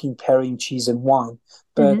only talking pairing cheese and wine,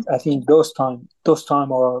 but I think those time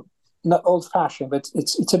are not old fashioned, but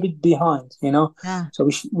it's a bit behind, Yeah. So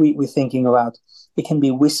we're thinking about, it can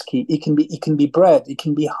be whiskey, it can be bread, it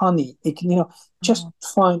can be honey, it can, just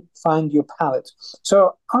find your palate.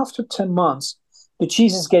 So after 10 months, the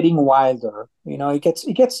cheese is getting wilder. It gets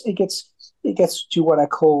to what I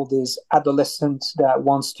call this adolescent that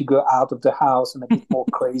wants to go out of the house and a bit more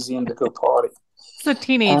crazy and to go party. It's a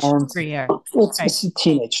teenage year.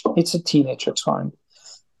 It's a teenager time.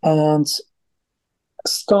 And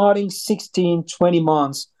starting 16, 20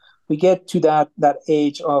 months, we get to that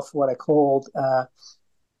age of what I called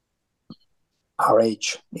our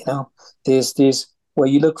age. There's this where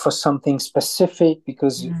you look for something specific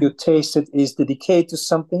because your taste is dedicated to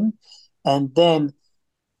something, and then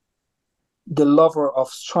the lover of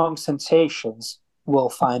strong sensations will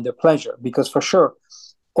find the pleasure, because for sure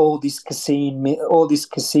all this casein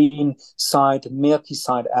side, milky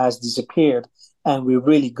side has disappeared, and we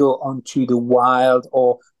really go on to the wild,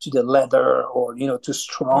 or to the leather, or to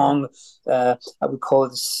strong. I would call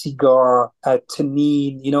it cigar,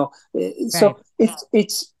 tannin. So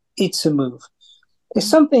it's a move. It's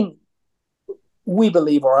something we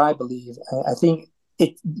believe, or I believe. I think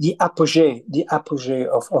the apogee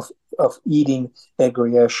of eating a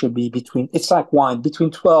Gruyere should be between. It's like wine,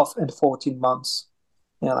 between 12 and 14 months.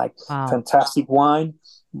 Fantastic wine.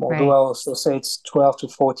 Although I also say it's 12 to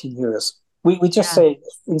 14 years. We just say,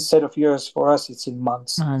 instead of years, for us it's in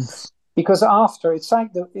months. Because after, it's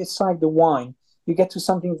like the wine. You get to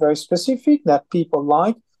something very specific that people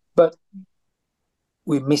like, but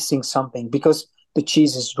we're missing something because the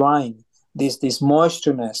cheese is drying. This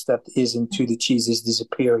moistureness that is into the cheese is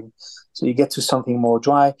disappearing. So you get to something more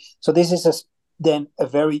dry. So this is then a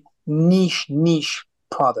very niche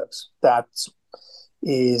product that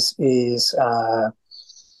is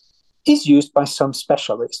used by some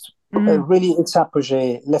specialists. Really, its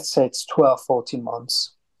apogee, let's say it's 12, 14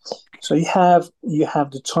 months. So you have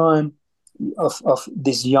the time of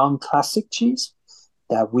this young classic cheese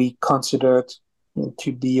that we considered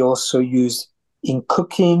to be also used in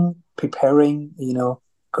cooking, preparing,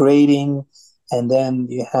 grating, and then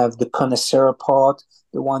you have the connoisseur part,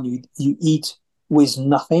 the one you eat with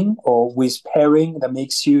nothing or with pairing that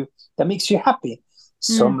makes you happy.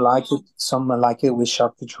 Some like it with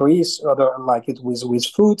charcuteries, other like it with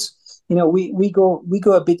foods. We go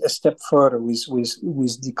a step further with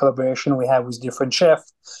the collaboration we have with different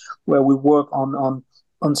chefs, where we work on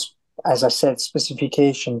as I said,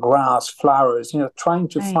 specification, grass, flowers, trying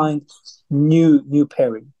to find new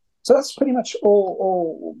pairing. So that's pretty much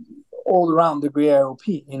all around the Gruyere OP.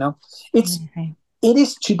 It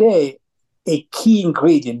is today a key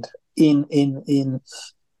ingredient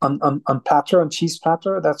on platter, on cheese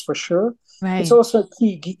platter, that's for sure. It's also a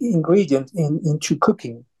key ingredient into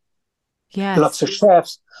cooking. Yes. Lots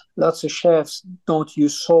of chefs don't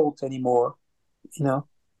use salt anymore.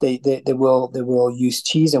 They will use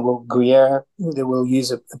cheese, and Gruyere. They will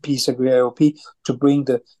use a piece of Gruyere OP to bring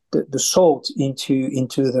the salt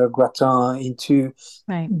into their gratin,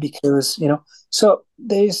 because So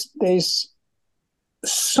there's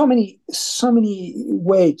so many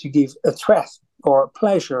way to give a threat or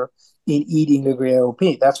pleasure in eating the Gruyere OP.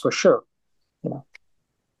 That's for sure.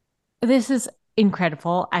 This is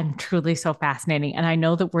incredible and truly so fascinating. And I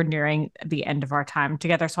know that we're nearing the end of our time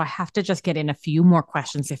together, so I have to just get in a few more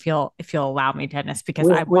questions if you'll allow me, Dennis, because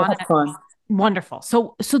I want to. Fun. Wonderful.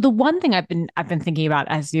 So the one thing I've been thinking about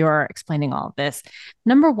as you're explaining all of this,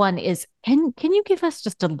 number one is, can you give us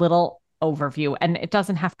just a little overview? And it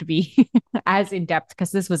doesn't have to be as in depth,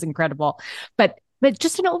 because this was incredible, but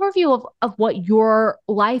just an overview of what your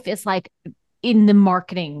life is like in the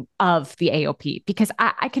marketing of the AOP? Because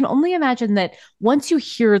I can only imagine that once you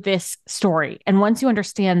hear this story and once you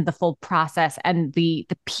understand the full process and the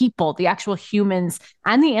people, the actual humans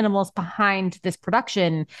and the animals behind this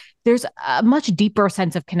production, there's a much deeper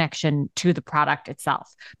sense of connection to the product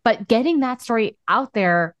itself. But getting that story out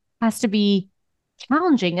there has to be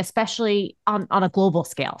challenging, especially on a global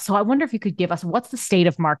scale. So I wonder if you could give us what's the state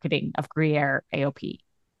of marketing of Gruyere AOP?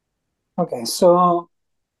 Okay, so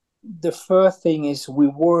the first thing is we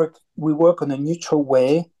work on a neutral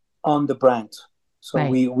way on the brand. So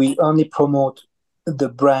Right. we only promote the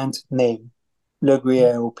brand name, Le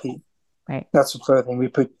Gruyere AOP. Right. That's the first thing. We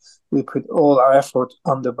put all our effort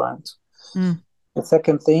on the brand. Mm. The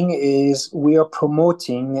second thing is we are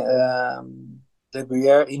promoting Le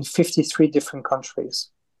Gruyere in 53 different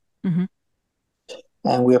countries. Mm-hmm.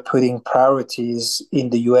 And we are putting priorities in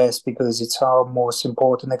the US because it's our most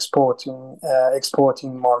important exporting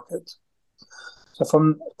market. So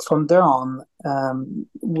from there on,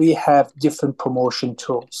 we have different promotion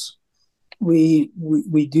tools. We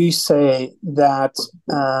do say that,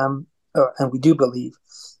 and we do believe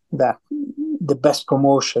that the best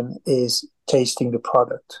promotion is tasting the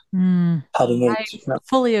product, having I it.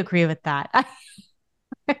 fully agree with that.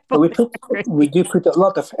 So we do put a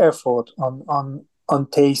lot of effort on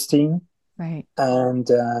tasting, Right. and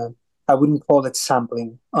I wouldn't call it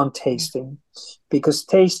sampling, on tasting, because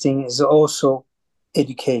tasting is also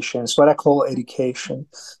education. It's what I call education,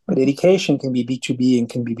 but education can be B2B and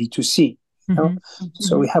can be B2C. You know?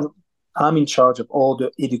 So I'm in charge of all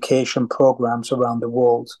the education programs around the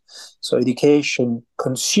world. So education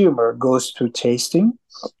consumer goes through tasting,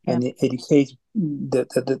 and the educate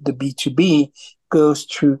the B2B goes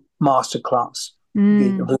through masterclass,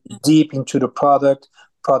 get deep into the product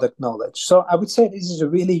knowledge. So I would say this is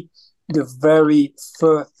really the very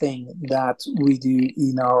first thing that we do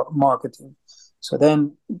in our marketing. So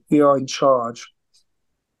then we are in charge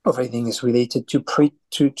of everything is related to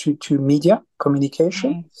media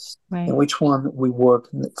communication, in which one we work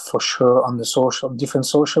for sure on the different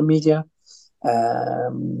social media.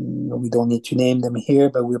 We don't need to name them here,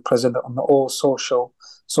 but we're present on all social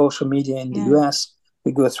media in the US.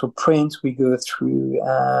 We go through print, we go through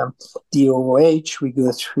DOOH, we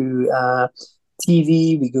go through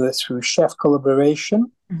TV, we go through chef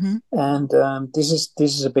collaboration, and this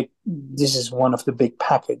is one of the big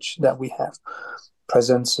package that we have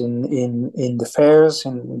presence in the fairs,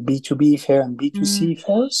 in B2B fair and B2C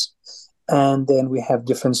fairs, and then we have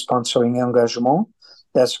different sponsoring engagement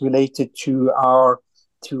that's related to our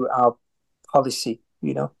policy,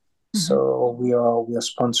 So we are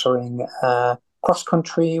sponsoring cross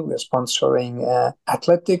country, we are sponsoring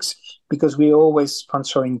athletics, because we're always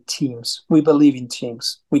sponsoring teams. We believe in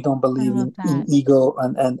teams. We don't believe in ego,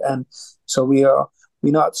 and so we're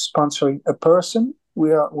not sponsoring a person.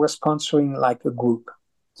 We're sponsoring like a group.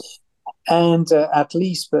 And at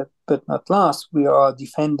least, but not last, we are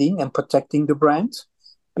defending and protecting the brand,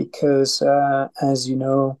 because as you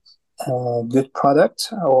know, good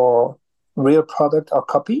product or real product are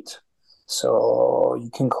copied. So you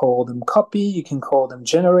can call them copy, you can call them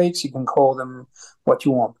generics, you can call them what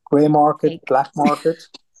you want, gray market, fake. Black market.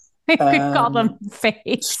 You could call them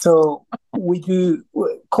fake. So we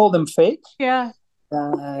call them fake. Yeah.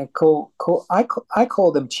 I call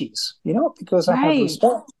them cheese, because I have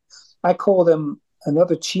respect. I call them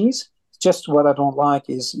another cheese. Just what I don't like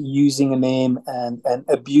is using a name and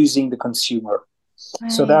abusing the consumer.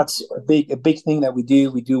 Right. So that's a big thing that we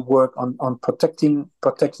do. We do work on protecting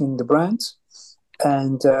the brands,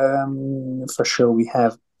 and for sure we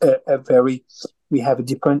have a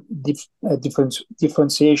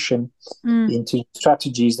differentiation into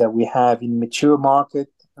strategies that we have in mature market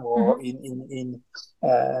or in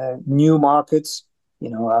new markets. We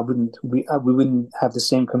wouldn't have the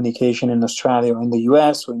same communication in Australia or in the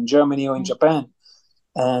US or in Germany or in Japan,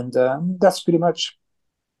 and that's pretty much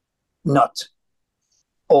not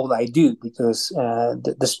all I do, because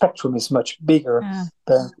the spectrum is much bigger.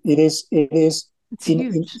 But it is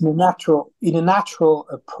in a natural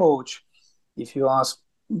approach. If you ask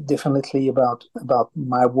definitely about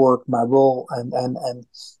my work, my role, and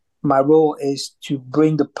my role is to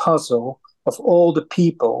bring the puzzle of all the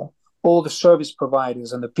people, all the service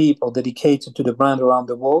providers and the people dedicated to the brand around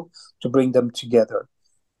the world, to bring them together.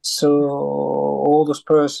 So all those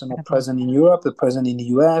persons are present in Europe, they're present in the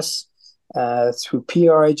US, through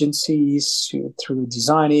PR agencies, through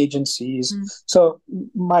design agencies. So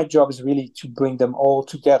my job is really to bring them all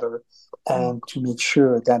together and to make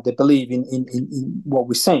sure that they believe in what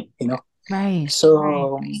we're saying, Right.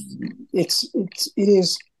 So it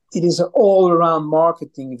is an all-around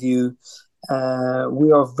marketing view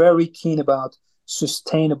We are very keen about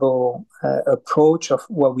sustainable approach of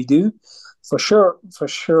what we do. For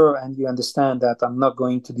sure, and you understand that I'm not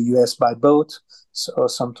going to the US by boat, so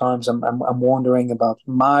sometimes I'm wondering about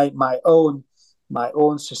my own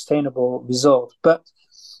sustainable result. But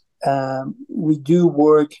we do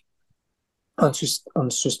work on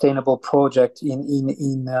sustainable project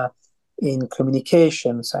in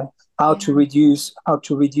communications, how to reduce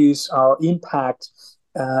our impact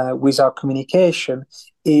with our communication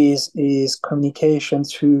is communication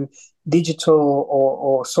through digital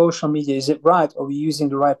or social media. Is it right? Are we using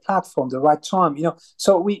the right platform, the right time?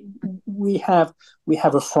 So we have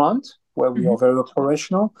a front where we are very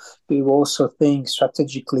operational, but we also think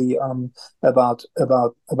strategically about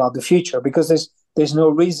the future, because there's no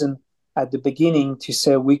reason at the beginning to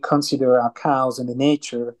say we consider our cows and the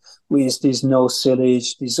nature with there's no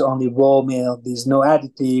silage, there's only raw milk, there's no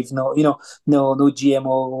additive, no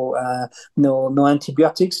GMO, no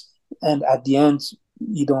antibiotics, and at the end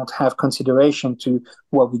you don't have consideration to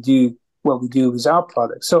what we do with our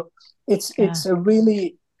products. So it's a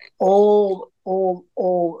really all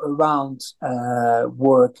around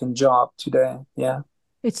work and job today. Yeah,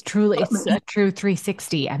 it's a true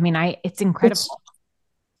 360. I mean, it's incredible.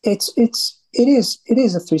 It is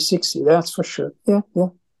a 360, that's for sure. Yeah.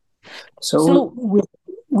 So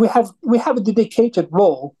we have a dedicated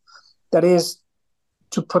role that is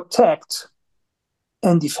to protect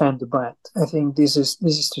and defend the brand. I think this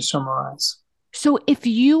is to summarize. So if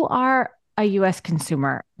you are a US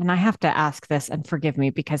consumer, and I have to ask this, and forgive me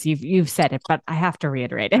because you've said it, but I have to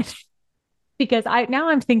reiterate it. Because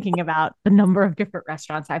I'm thinking about the number of different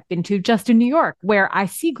restaurants I've been to just in New York where I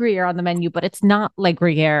see Gruyere on the menu, but it's not Le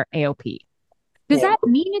Gruyere AOP. Does that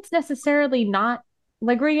mean it's necessarily not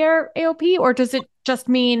Le Gruyere AOP, or does it just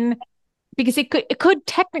mean, because it could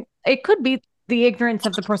be the ignorance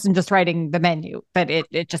of the person just writing the menu, that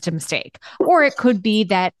it's just a mistake, or it could be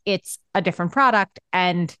that it's a different product.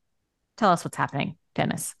 And tell us what's happening,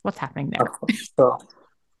 Dennis. What's happening there? So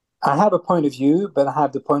I have a point of view, but I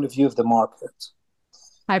have the point of view of the market.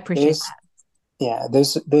 I appreciate that. Yeah,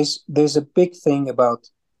 there's a big thing about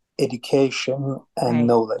education and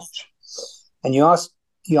knowledge, and you ask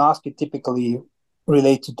it typically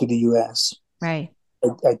related to the US. Right.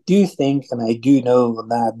 I do think, and I do know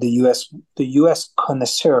that the US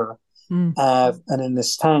connoisseur have an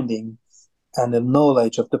understanding and a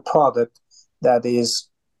knowledge of the product that is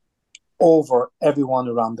over everyone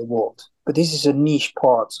around the world. But this is a niche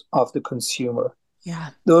part of the consumer. Yeah.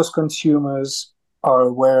 Those consumers are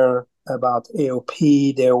aware about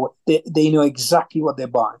AOP. They know exactly what they're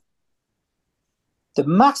buying. The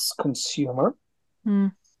mass consumer,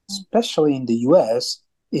 especially in the US,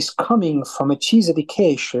 is coming from a cheese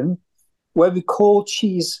education where we call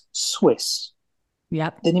cheese Swiss.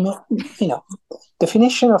 Yep. The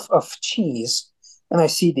definition of cheese, and I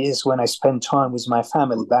see this when I spend time with my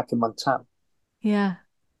family back in Montana. Yeah.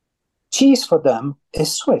 Cheese for them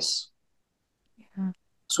is Swiss. Yeah.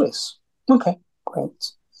 Swiss. Okay,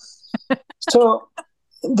 great. So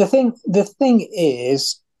the thing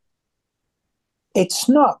is, it's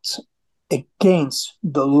not against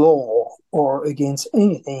the law or against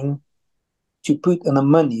anything to put on a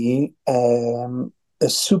menu a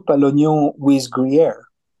soupe à l'oignon with Gruyere.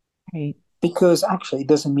 Right. Because actually it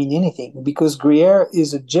doesn't mean anything, because Gruyere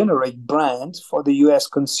is a generic brand for the US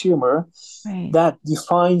consumer that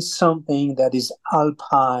defines something that is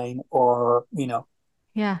alpine or,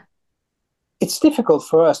 Yeah. It's difficult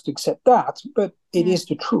for us to accept that, but it is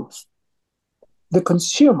the truth. The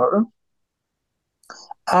consumer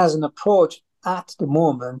has an approach at the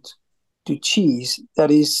moment to cheese that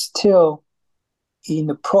is still in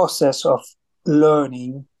the process of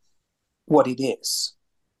learning what it is.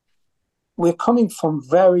 We're coming from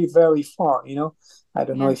very, very far, I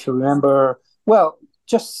don't know if you remember. Well,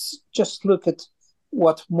 just look at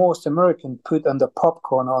what most Americans put on the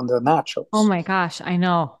popcorn, on the nachos. Oh my gosh, I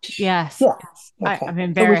know. Yes. Yeah. Okay. I'm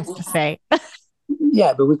embarrassed to say.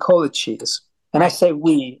 Yeah, but we call it cheese. And I say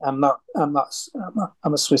we. I'm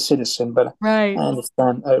a Swiss citizen, but I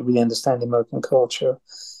really understand the American culture.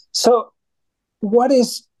 So what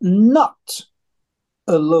is not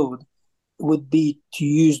allowed would be to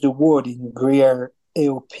use the word in Gruyere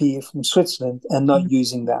AOP from Switzerland and not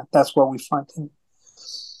using that. That's what we find.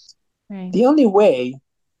 The only way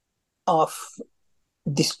of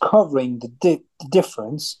discovering the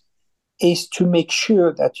difference is to make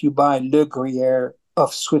sure that you buy Le Gruyere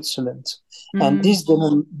of Switzerland. And this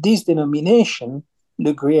denomination,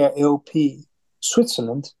 Le Gruyere AOP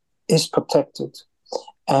Switzerland, is protected.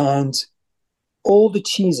 And all the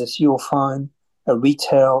cheeses you'll find at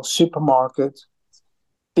retail, supermarket,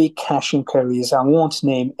 big cash and carries. I won't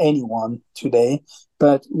name anyone today,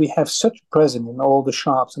 but we have such a presence in all the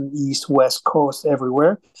shops on the East, West Coast,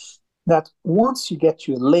 everywhere, that once you get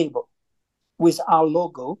your label with our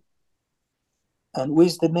logo and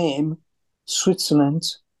with the name Switzerland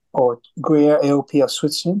or Gruyere AOP of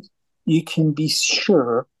Switzerland, you can be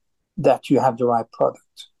sure that you have the right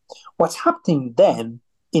product. What's happening then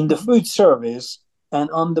in the food service and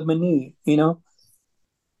on the menu,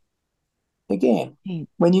 again,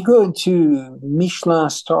 when you go into Michelin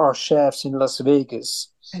star chefs in Las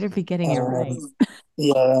Vegas, better be getting it right.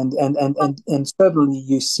 Yeah, and suddenly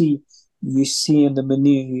you see in the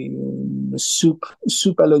menu soup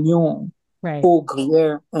à l'oignon, right, au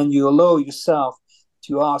Gruyere, and you allow yourself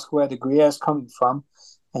to ask where the Gruyere is coming from,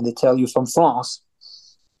 and they tell you from France,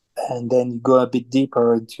 and then you go a bit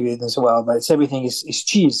deeper into it as well. But everything is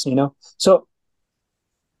cheese, So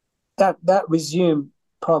that resumed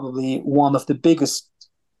probably one of the biggest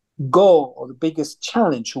goal or the biggest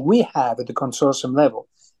challenge we have at the consortium level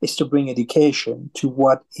is to bring education to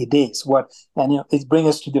what it is. It brings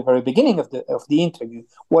us to the very beginning of the interview.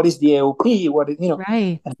 What is the AOP?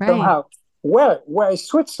 Right, and somehow where is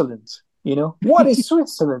Switzerland? What is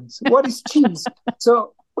Switzerland? What is cheese?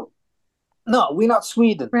 So no, we're not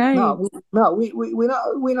Sweden. Right. We're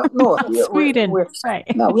not North. Sweden.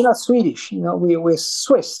 Right. No, we're not Swedish. We're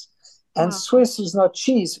Swiss, and Swiss is not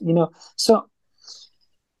cheese. So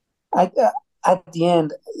at the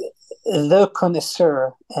end, the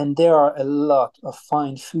connoisseur, and there are a lot of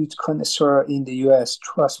fine food connoisseurs in the US,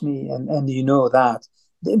 trust me, and you know that.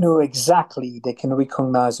 They know exactly, they can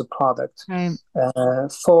recognize a product. Right.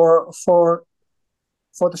 For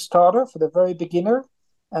the starter, for the very beginner,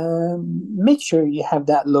 make sure you have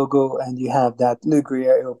that logo and you have that Le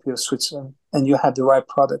Gruyere AOP of Switzerland and you have the right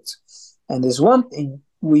product. And there's one thing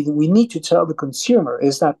we need to tell the consumer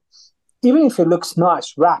is that even if it looks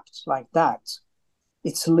nice wrapped like that,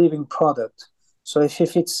 it's a living product. So if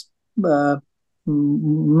it's not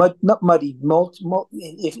muddy,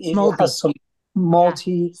 if it has some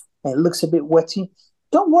malty and it looks a bit wetty,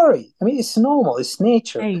 don't worry. I mean, it's normal. It's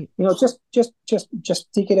nature. Right.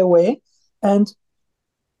 Just take it away and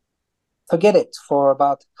forget it for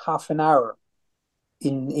about half an hour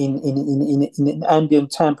in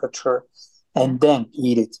ambient temperature, and then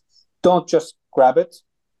eat it. Don't just grab it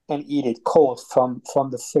and eat it cold from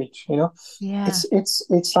the fridge.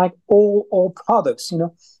 It's like all products.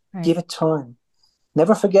 Right. Give it time.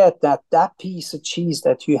 Never forget that piece of cheese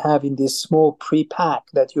that you have in this small pre-pack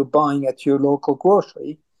that you're buying at your local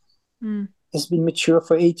grocery has been mature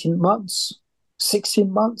for 18 months, 16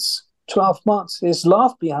 months, 12 months. There's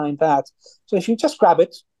love behind that. So if you just grab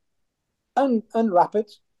it, unwrap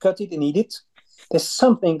it, cut it and eat it, there's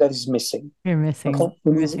something that is missing. You're missing. Okay?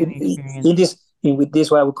 You're missing the experience. With this,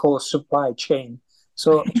 what we call a supply chain.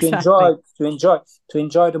 So exactly. to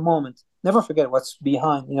enjoy the moment, never forget what's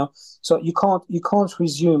behind. So you can't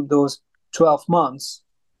resume those 12 months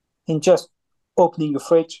in just opening your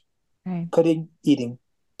fridge, right, cutting, eating.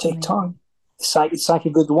 Take time. It's like a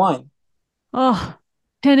good wine. Oh,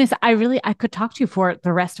 Denis, I could talk to you for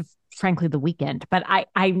the rest of, frankly, the weekend, but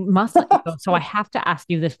I must let you go. So I have to ask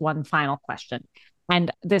you this one final question.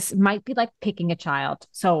 And this might be like picking a child,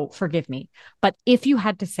 so forgive me. But if you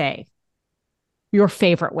had to say your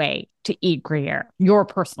favorite way to eat Gruyere, your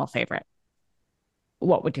personal favorite,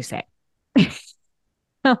 what would you say?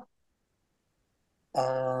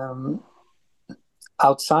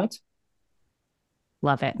 Outside.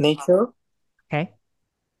 Love it. Nature. Okay.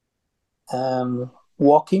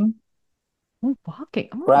 Walking. Oh, walking.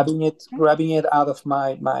 Oh, grabbing it out of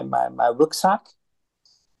my rucksack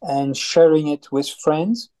and sharing it with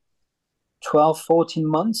friends, 12, 14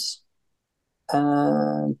 months,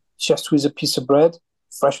 just with a piece of bread,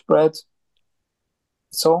 fresh bread.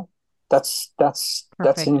 So that's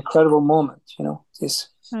an incredible moment. It's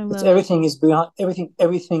everything is behind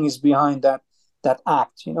everything is behind that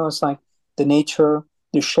act. It's like the nature,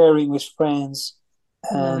 the sharing with friends,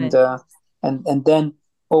 and then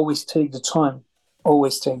always take the time.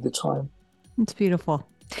 It's beautiful.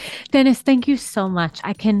 Denis, thank you so much.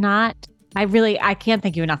 I can't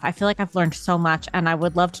thank you enough. I feel like I've learned so much and I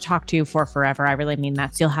would love to talk to you for forever. I really mean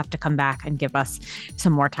that. So you'll have to come back and give us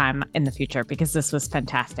some more time in the future because this was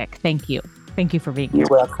fantastic. Thank you. Thank you for being here. You're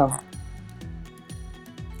welcome.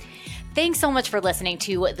 Thanks so much for listening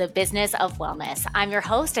to The Business of Wellness. I'm your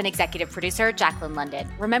host and executive producer, Jacqueline London.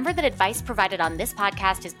 Remember that advice provided on this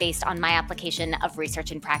podcast is based on my application of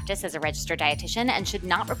research and practice as a registered dietitian and should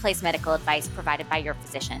not replace medical advice provided by your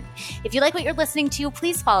physician. If you like what you're listening to,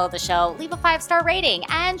 please follow the show, leave a 5-star rating,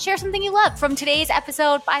 and share something you love from today's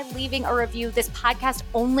episode by leaving a review. This podcast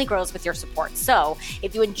only grows with your support. So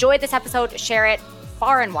if you enjoyed this episode, share it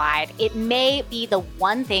far and wide. It may be the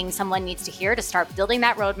one thing someone needs to hear to start building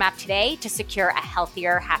that roadmap today to secure a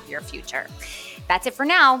healthier, happier future. That's it for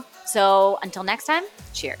now. So until next time,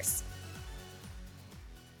 cheers.